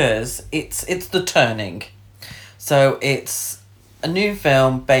because it's The Turning. So it's a new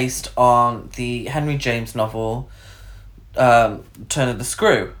film based on the Henry James novel, Turn of the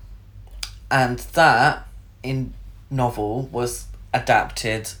Screw. And that novel was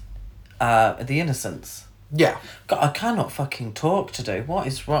adapted, The Innocents. Yeah. God, I cannot fucking talk today. What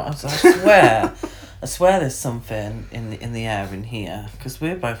is wrong? I swear, I swear there's something in the air in here, because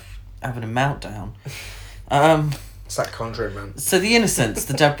we're both having a meltdown. It's that Conjuring, man. So The Innocents,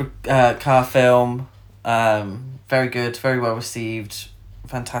 the Deborah Carr film, very good, very well received,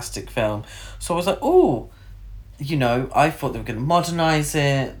 fantastic film. So I was like, oh, I thought they were going to modernise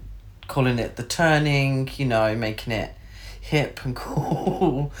it, calling it The Turning, making it hip and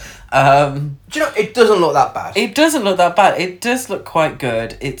cool. Do you know, it doesn't look that bad. It doesn't look that bad. It does look quite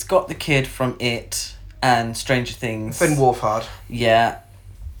good. It's got the kid from It and Stranger Things. Finn Wolfhard. Yeah.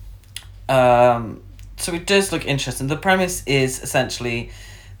 So it does look interesting. The premise is essentially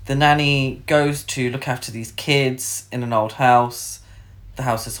the nanny goes to look after these kids in an old house. The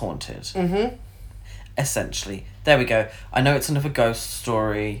house is haunted. Mm-hmm. Essentially. There we go. I know it's another ghost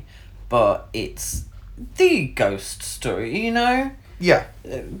story, but it's the ghost story, Yeah.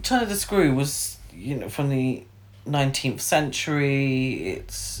 Turn of the Screw was, from the 19th century.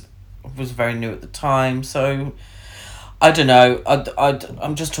 It was very new at the time, so I don't know.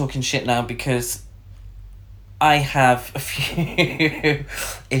 I'm just talking shit now because I have a few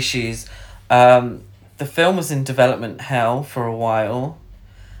issues. The film was in development hell for a while.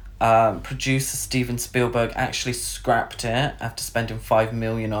 Producer Steven Spielberg actually scrapped it after spending $5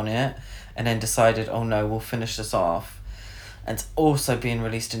 million on it, and then decided, oh no, we'll finish this off. And it's also being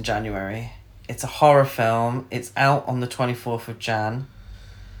released in January. It's a horror film. It's out on the 24th of Jan,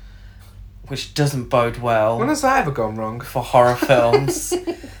 which doesn't bode well. When has that ever gone wrong? For horror films.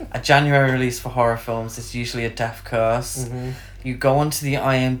 A January release for horror films is usually a death curse. Mm-hmm. You go onto the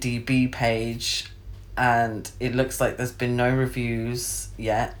IMDb page and it looks like there's been no reviews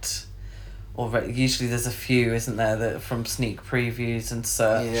yet. Or usually there's a few, isn't there, that from sneak previews and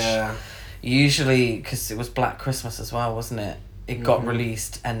such. Yeah. Usually, because it was Black Christmas as well, wasn't it? It got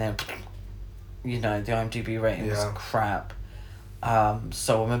released and then, the IMDb rating was crap.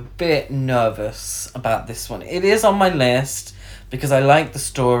 So I'm a bit nervous about this one. It is on my list because I like the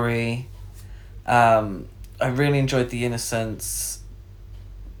story. I really enjoyed The Innocents,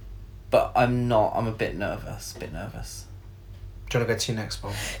 but I'm a bit nervous. Do you want to go to your next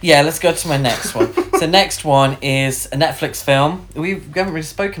one? Yeah, let's go to my next one. So next one is a Netflix film. We haven't really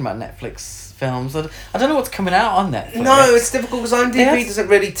spoken about Netflix films. I don't know what's coming out on Netflix. No, it's difficult because IMDb doesn't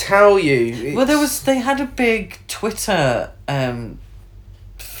really tell you. Well, they had a big Twitter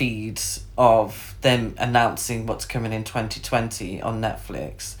feed of them announcing what's coming in 2020 on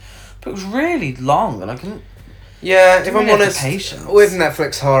Netflix, but it was really long and I couldn't. Yeah, if I'm honest, patience. with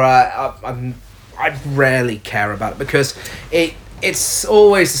Netflix horror, I rarely care about it because it's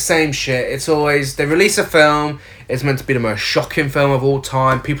always the same shit. It's always they release a film. It's meant to be the most shocking film of all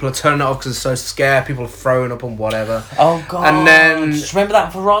time. People are turning it off because they're so scared. People are throwing up and whatever. Oh god! And then just remember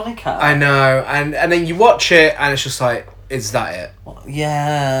that Veronica. I know, and then you watch it and it's just like, is that it?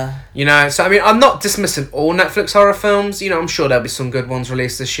 Yeah. So I mean, I'm not dismissing all Netflix horror films. I'm sure there'll be some good ones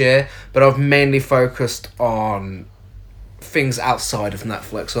released this year, but I've mainly focused on things outside of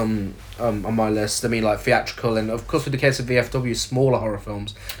Netflix on my list. I mean, like theatrical, and of course with the case of VFW, smaller horror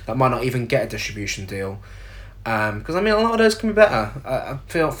films that might not even get a distribution deal. Because I mean, a lot of those can be better. I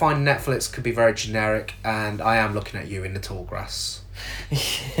find Netflix could be very generic, and I am looking at you in the tall grass.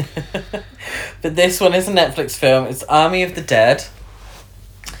 But this one is a Netflix film. It's Army of the Dead.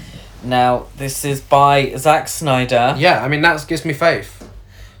 Now, this is by Zack Snyder. Yeah, I mean, that gives me faith.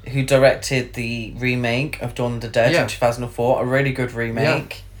 Who directed the remake of Dawn of the Dead in 2004. A really good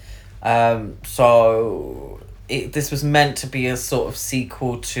remake. Yeah. This was meant to be a sort of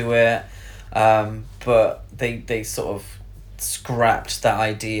sequel to it, but they sort of scrapped that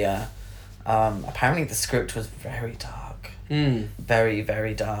idea. Apparently the script was very dark. Very,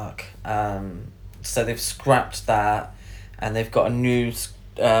 very dark. So they've scrapped that, and they've got a new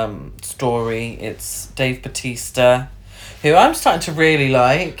story. It's Dave Bautista, who I'm starting to really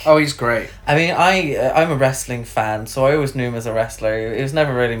like. Oh, he's great. I mean, I'm a wrestling fan, so I always knew him as a wrestler. He was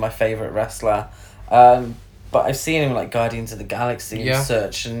never really my favourite wrestler. But I've seen him like Guardians of the Galaxy and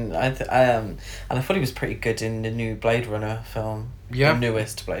such, and I thought he was pretty good in the new Blade Runner film. Yeah. The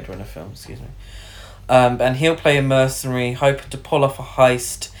newest Blade Runner film, excuse me. And he'll play a mercenary hoping to pull off a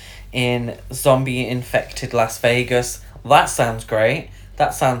heist in zombie-infected Las Vegas. That sounds great.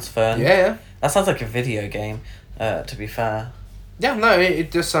 That sounds fun. Yeah. That sounds like a video game, to be fair. Yeah, no,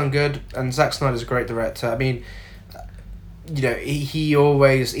 it does sound good, and Zack Snyder's a great director. I mean, you know, he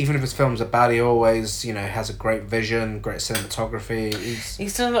always, even if his films are bad, he always, you know, has a great vision, great cinematography.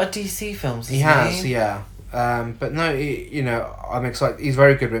 He's done a lot of DC films. He has, yeah. But no, you know, I'm excited. He's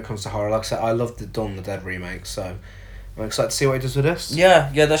very good when it comes to horror. Like I said, I love the Dawn of the Dead remake, so I'm excited to see what he does with this. Yeah,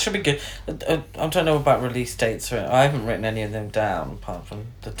 that should be good. I don't know about release dates. I haven't written any of them down apart from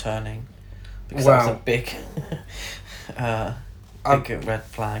The Turning, because that was a big, big red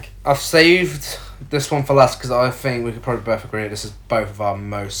flag. I've saved this one for last because I think we could probably both agree this is both of our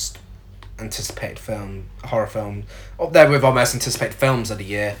most anticipated horror film, up there with our most anticipated films of the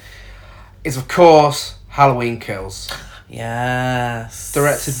year. Is of course Halloween Kills. Yes.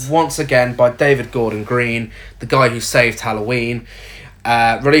 Directed once again by David Gordon Green, the guy who saved Halloween.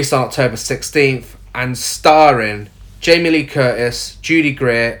 Released on October 16th and starring Jamie Lee Curtis, Judy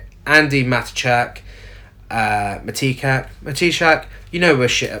Greer, Andy Matichak, Matichak. You know we're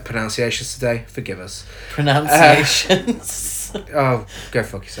shit at pronunciations today. Forgive us. Pronunciations. Oh, go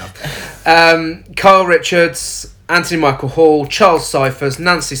fuck yourself. Kyle Richards, Anthony Michael Hall, Charles Cyphers,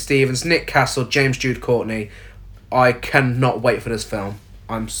 Nancy Stevens, Nick Castle, James Jude Courtney. I cannot wait for this film.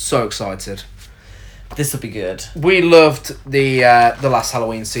 I'm so excited. This will be good. We loved the last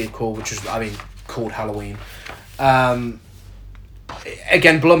Halloween sequel, which was, called Halloween. Again,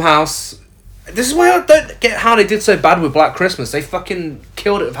 Blumhouse. This is why I don't get how they did so bad with Black Christmas. They fucking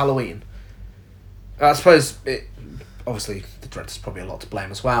killed it with Halloween. I suppose obviously the director's probably a lot to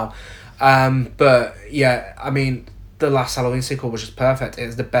blame as well. But yeah, the last Halloween sequel was just perfect. It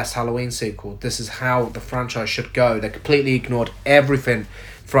is the best Halloween sequel. This is how the franchise should go. They completely ignored everything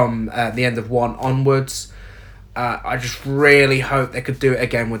from the end of 1 onwards. I just really hope they could do it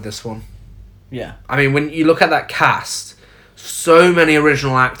again with this one. Yeah. When you look at that cast, so many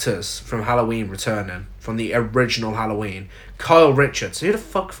original actors from Halloween returning, from the original Halloween. Kyle Richards. Who the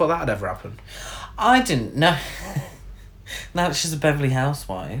fuck thought that had ever happened? I didn't know. Now she's a Beverly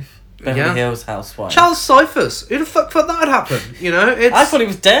housewife. Beverly Hills housewife. Charles Cyphers. Who the fuck thought that had happened? You know, I thought he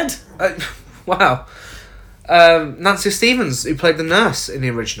was dead. Wow. Nancy Stevens, who played the nurse in the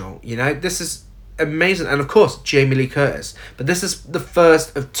original. You know, this is amazing. And of course, Jamie Lee Curtis. But this is the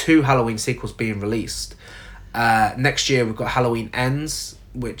first of 2 Halloween sequels being released. Next year we've got Halloween Ends,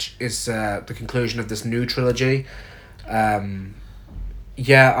 which is the conclusion of this new trilogy.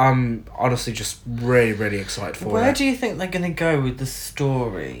 Yeah, I'm honestly just really, really excited for it. Where do you think they're going to go with the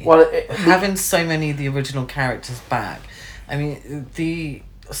story? Well, having so many of the original characters back. The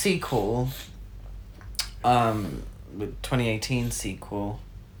sequel, the 2018 sequel,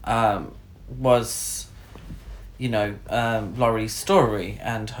 was, Laurie's story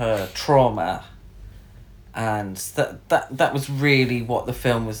and her trauma. And that was really what the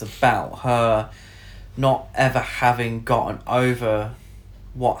film was about. Her not ever having gotten over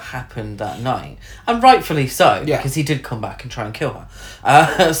what happened that night. And rightfully so, because he did come back and try and kill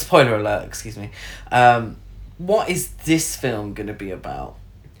her. Spoiler alert, excuse me. What is this film going to be about?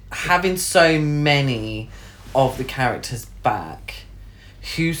 Having so many of the characters back,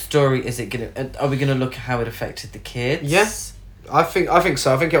 whose story is it going to... Are we going to look at how it affected the kids? Yes. I think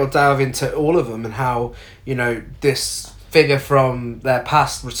so. I think it will delve into all of them and how, this figure from their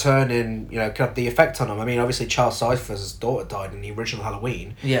past returning, could have the effect on them. Obviously Charles Cyphers' daughter died in the original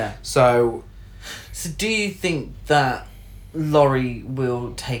Halloween. Yeah. So do you think that Laurie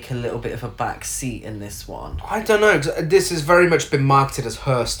will take a little bit of a back seat in this one? I don't know. 'Cause this has very much been marketed as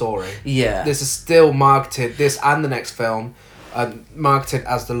her story. Yeah. This is still marketed, this and the next film, marketed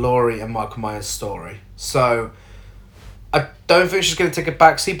as the Laurie and Michael Myers story. So I don't think she's going to take a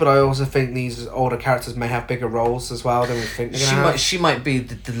backseat, but I also think these older characters may have bigger roles as well than we think they're going to have. She might be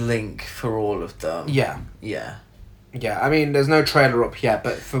the link for all of them. Yeah. Yeah. Yeah, there's no trailer up yet,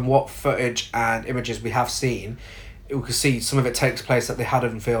 but from what footage and images we have seen, we can see some of it takes place at the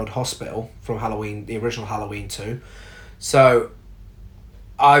Haddonfield Hospital from Halloween, the original Halloween 2. So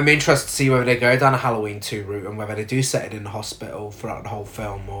I'm interested to see whether they go down a Halloween 2 route and whether they do set it in the hospital throughout the whole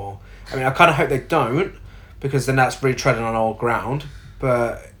film, or... I kind of hope they don't, because then that's really treading on old ground.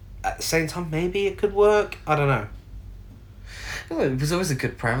 But at the same time, maybe it could work. I don't know. Well, it was always a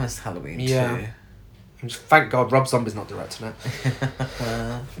good premise, Halloween 2. Thank God Rob Zombie's not directing it.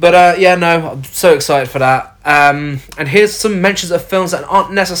 But I'm so excited for that. And here's some mentions of films that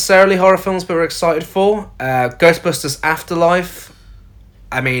aren't necessarily horror films, but we're excited for. Ghostbusters Afterlife.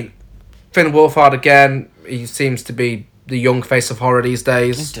 Finn Wolfhard again. He seems to be the young face of horror these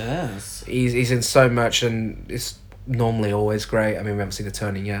days. He does. He's in so much, and it's normally always great. We haven't seen The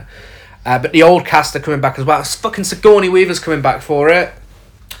Turning yet. But the old cast are coming back as well. Fucking Sigourney Weaver's coming back for it.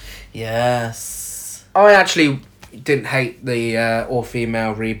 Yes. I actually didn't hate the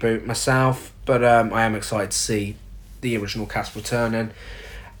all-female reboot myself, but I am excited to see the original cast returning.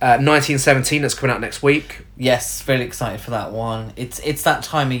 1917 that's coming out next week. Yes, really excited for that one. It's that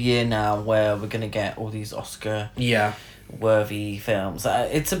time of year now where we're gonna get all these Oscar worthy films.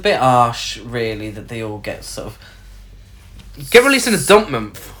 It's a bit harsh, really, that they all get sort of get released in a dump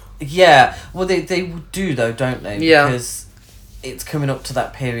month. Yeah, well they do though, don't they? Yeah. Because it's coming up to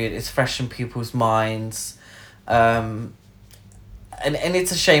that period. It's fresh in people's minds, and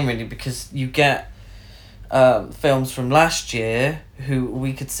it's a shame really because you get films from last year who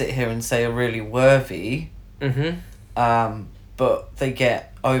we could sit here and say are really worthy, but they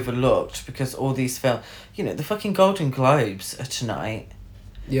get overlooked because all these films, the fucking Golden Globes are tonight.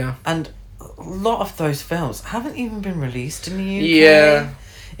 Yeah. And a lot of those films haven't even been released in the UK. Yeah.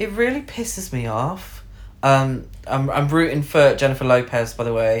 It really pisses me off. I'm rooting for Jennifer Lopez, by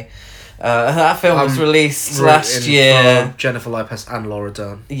the way. That film was released last year. For Jennifer Lopez and Laura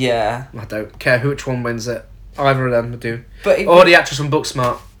Dern. Yeah. I don't care which one wins it. Either of them do. But the actress from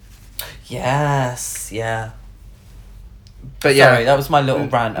Booksmart. Yes, yeah. But yeah. Sorry, that was my little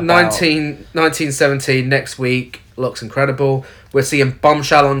rant about... 1917 next week looks incredible. We're seeing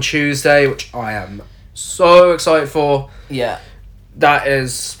Bombshell on Tuesday, which I am so excited for. Yeah. That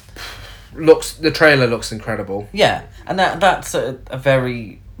is... the trailer looks incredible. Yeah, and that's a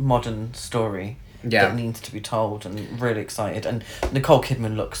very modern story Yeah. that needs to be told, and really excited. And Nicole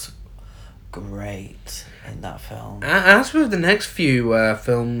Kidman looks great in that film. As with the next few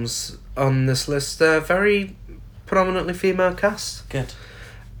films on this list, they're very predominantly female cast. Good.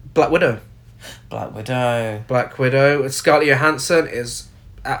 Black Widow. Black Widow. Scarlett Johansson is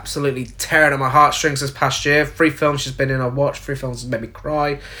absolutely tearing at my heartstrings this past year. 3 films she's been in, I've watched. 3 films has made me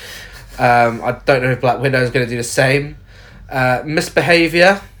cry. I don't know if Black Widow is going to do the same.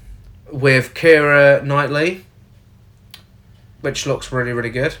 Misbehaviour with Keira Knightley, which looks really, really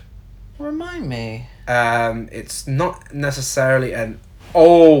good. Remind me. It's not necessarily an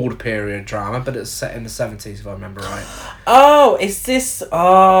old period drama, but it's set in the 70s, if I remember right. Oh, is this...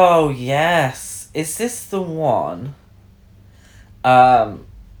 Oh, yes. Is this the one...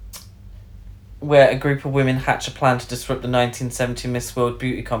 where a group of women hatch a plan to disrupt the 1970 Miss World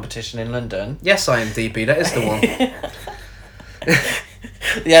Beauty competition in London? Yes, IMDb, that is the one.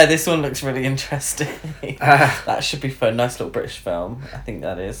 Yeah, this one looks really interesting. That should be fun. Nice little British film. I think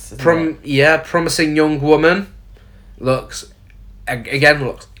that is. Promising Young Woman looks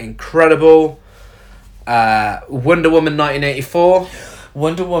incredible. Wonder Woman 1984.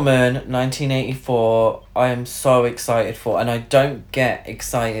 Wonder Woman 1984. I am so excited for, and I don't get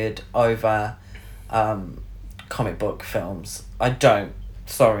excited over comic book films. I don't.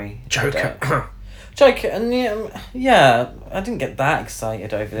 Sorry. Joker. Joker, and yeah, I didn't get that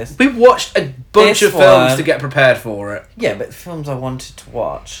excited over this. We watched a bunch of films to get prepared for it. Yeah, but films I wanted to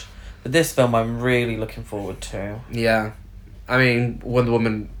watch. But this film I'm really looking forward to. Yeah. I mean, Wonder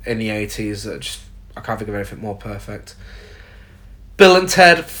Woman in the 80s, I can't think of anything more perfect. Bill and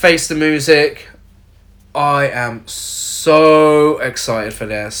Ted Face the Music. I am so excited for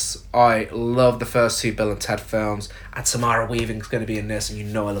this. I love the first 2 Bill and Ted films, and Samara Weaving's going to be in this,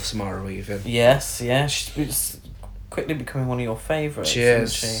 and I love Samara Weaving. Yes, yeah, she's quickly becoming one of your favourites. She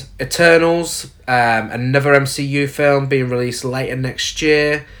is. Eternals, another MCU film being released later next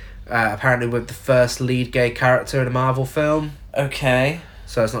year, apparently with the first lead gay character in a Marvel film. Okay.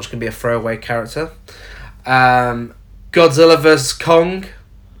 So it's not just going to be a throwaway character. Godzilla vs. Kong.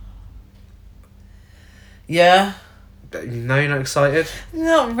 Yeah. No, you're not excited?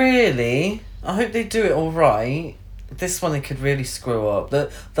 Not really. I hope they do it all right. This one they could really screw up.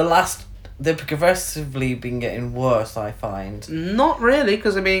 They've progressively been getting worse, I find. Not really,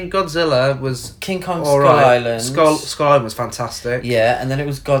 because Godzilla was King Kong all Skull right. Island. Skull Island was fantastic. Yeah, and then it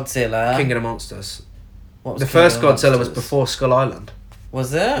was Godzilla. King of the Monsters. What was the King first of the Godzilla Monsters? was before Skull Island.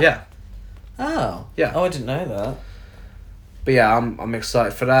 Was it? Yeah. Oh. Yeah. Oh, I didn't know that. But yeah, I'm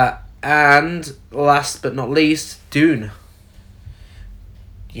excited for that. And last but not least, Dune.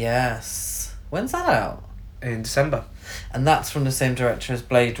 Yes. When's that out? In December. And that's from the same director as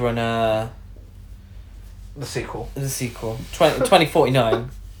Blade Runner... The sequel.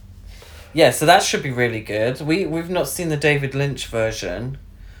 2049. Yeah, so that should be really good. We've not seen the David Lynch version,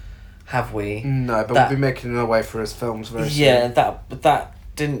 have we? No, but we'll be making our way for his films very soon. Yeah, that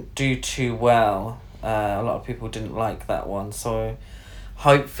didn't do too well. A lot of people didn't like that one, so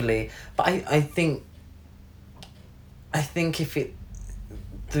hopefully... But I think if it...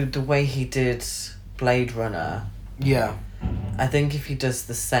 The way he did Blade Runner... Yeah. I think if he does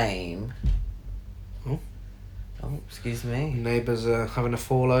the same... Oh, excuse me. Neighbours are having a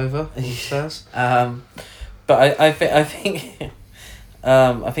fall over upstairs. But I think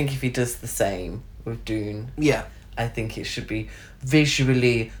if he does the same with Dune, yeah, I think it should be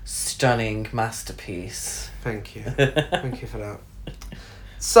visually stunning masterpiece. Thank you. Thank you for that.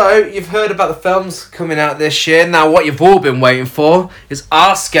 So, you've heard about the films coming out this year. Now, what you've all been waiting for is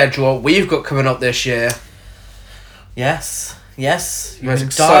our schedule. We've got coming up this year. Yes. You've Most been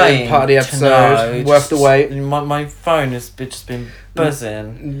exciting dying part of the to know. episode. Worth the wait. My phone has just been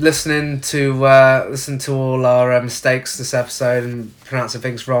buzzing. Listen to all our mistakes this episode and pronouncing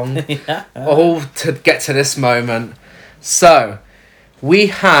things wrong. Yeah. All to get to this moment. So, we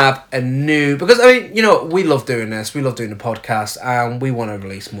have a new... Because, I mean, you know, we love doing this. We love doing the podcast. And we want to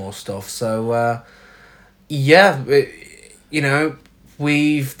release more stuff. So, you know,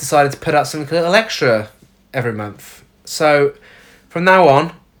 we've decided to put out something a little extra every month. So, from now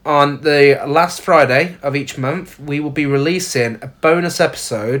on the last Friday of each month, we will be releasing a bonus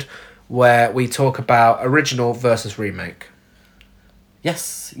episode where we talk about original versus remake.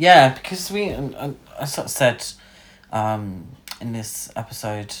 Yes. Yeah, because I sort of said in this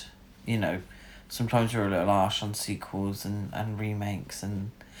episode, you know, sometimes we're a little harsh on sequels and remakes.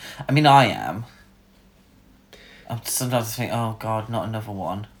 And I mean, I am. Sometimes I think, oh God, not another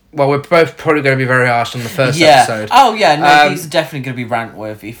one. Well, we're both probably going to be very harsh on the first Yeah. episode. Oh, yeah. No, these are definitely going to be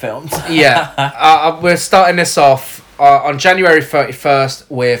rant-worthy films. Yeah. We're starting this off on January 31st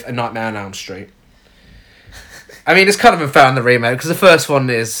with A Nightmare on Elm Street. I mean, it's kind of unfair on the remake, because the first one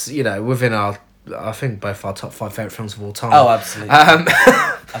is, you know, within our... I think both our top 5 favourite films of all time. Oh, absolutely.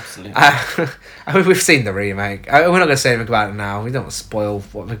 Absolutely. I mean, we've seen the remake. We're not going to say anything about it now. We don't want to spoil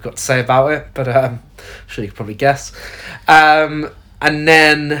what we've got to say about it, but I'm sure you can probably guess. And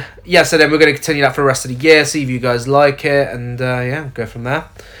then, so then we're going to continue that for the rest of the year, see if you guys like it, and go from there.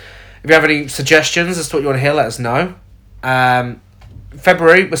 If you have any suggestions as to what you want to hear, let us know.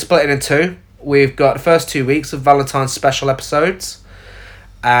 February, we're splitting in two. We've got the first 2 weeks of Valentine's special episodes,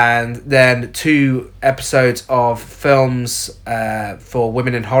 and then 2 episodes of films for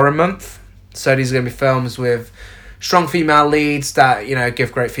Women in Horror Month. So these are going to be films with strong female leads that, you know,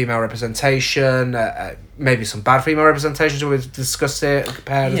 give great female representation, maybe some bad female representation, so we've discussed it and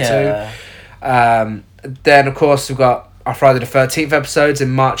compared the two. Then, of course, we've got our Friday the 13th episodes in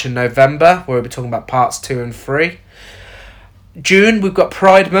March and November, where we'll be talking about parts 2 and 3. June, we've got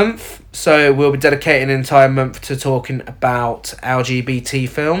Pride Month, so we'll be dedicating an entire month to talking about LGBT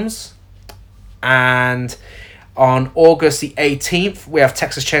films. And on August the 18th, we have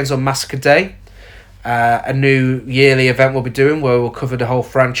Texas Chainsaw Massacre Day, a new yearly event we'll be doing where we'll cover the whole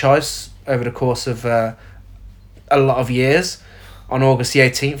franchise over the course of a lot of years on August the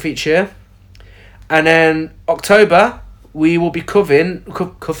 18th each year. And then October, we will be covering...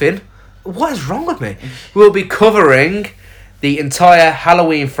 What is wrong with me? We'll be covering the entire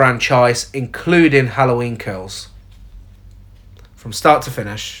Halloween franchise, including Halloween Kills. From start to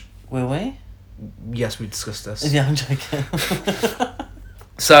finish. Will we? Yes, we discussed this. Yeah, I'm joking.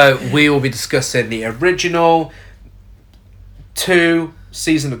 So, we will be discussing the original, 2,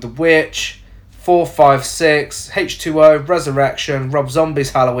 Season of the Witch, 4, 5, 6, H2O, Resurrection, Rob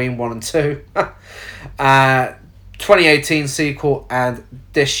Zombie's Halloween 1 and 2, 2018 sequel, and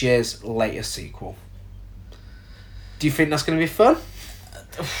this year's latest sequel. Do you think that's going to be fun?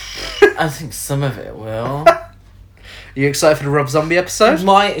 I think some of it will. Are you excited for the Rob Zombie episode? Do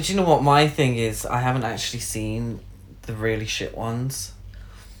you know what my thing is? I haven't actually seen the really shit ones.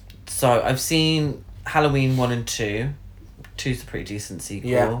 So I've seen Halloween 1 and 2. 2's a pretty decent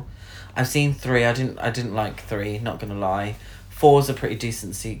sequel. Yeah. I've seen 3. I didn't like 3, not gonna lie. 4's a pretty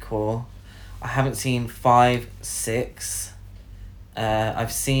decent sequel. I haven't seen 5, 6.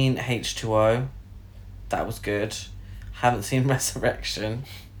 I've seen H2O. That was good. Haven't seen Resurrection.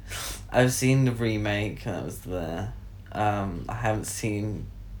 I've seen the remake. That was there. I haven't seen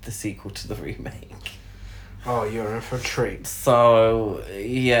the sequel to the remake. Oh, you're in for a treat. So,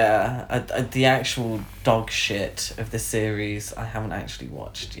 yeah, the actual dog shit of the series I haven't actually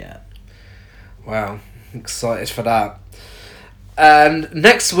watched yet. Wow, excited for that. And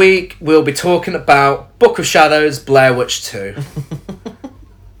next week we'll be talking about Book of Shadows, Blair Witch 2.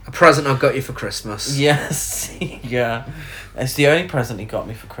 A present I got you for Christmas. Yes, yeah. It's the only present he got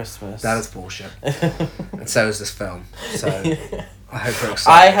me for Christmas. That is bullshit. And so is this film. So I hope you're excited.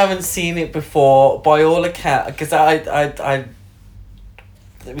 I haven't seen it before, by all accounts, because I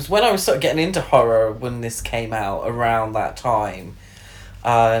it was when I was sort of getting into horror when this came out around that time,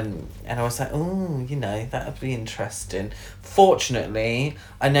 and I was like, oh, you know, that would be interesting. Fortunately,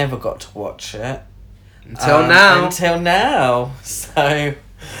 I never got to watch it Until now. So,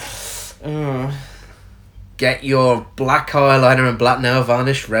 get your black eyeliner and black nail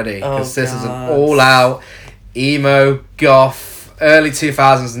varnish ready, because this is an all-out emo goth early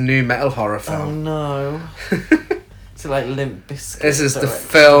 2000s new metal horror film. Oh no. So like Limp Bizkit. This is the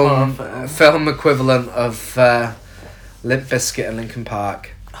directed horror film equivalent of Limp Bizkit and Linkin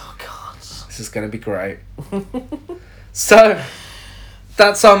Park. Oh God. This is going to be great. So,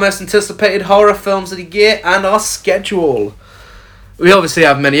 that's our most anticipated horror films of the year and our schedule. We obviously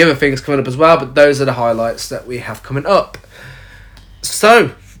have many other things coming up as well, but those are the highlights that we have coming up.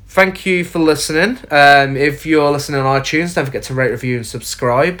 So, thank you for listening. If you're listening on iTunes, don't forget to rate, review and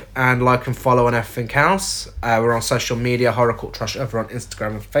subscribe. And like and follow on everything else. We're on social media, Horror Cult Trash over on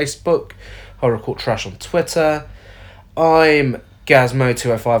Instagram and Facebook. Horror Cult Trash on Twitter. I'm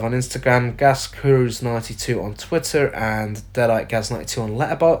Gazmo205 on Instagram, GasCruise92 on Twitter, and DeaditeGaz92 on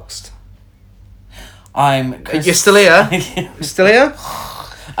Letterboxd. I'm Chris... You're still here? You're still here?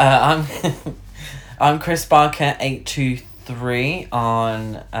 I'm Chris Barker 823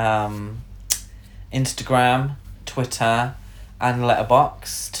 on Instagram, Twitter, and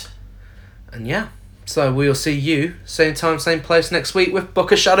Letterboxd. And yeah, so we'll see you same time, same place next week with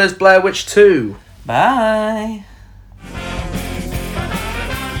Book of Shadows Blair Witch 2. Bye.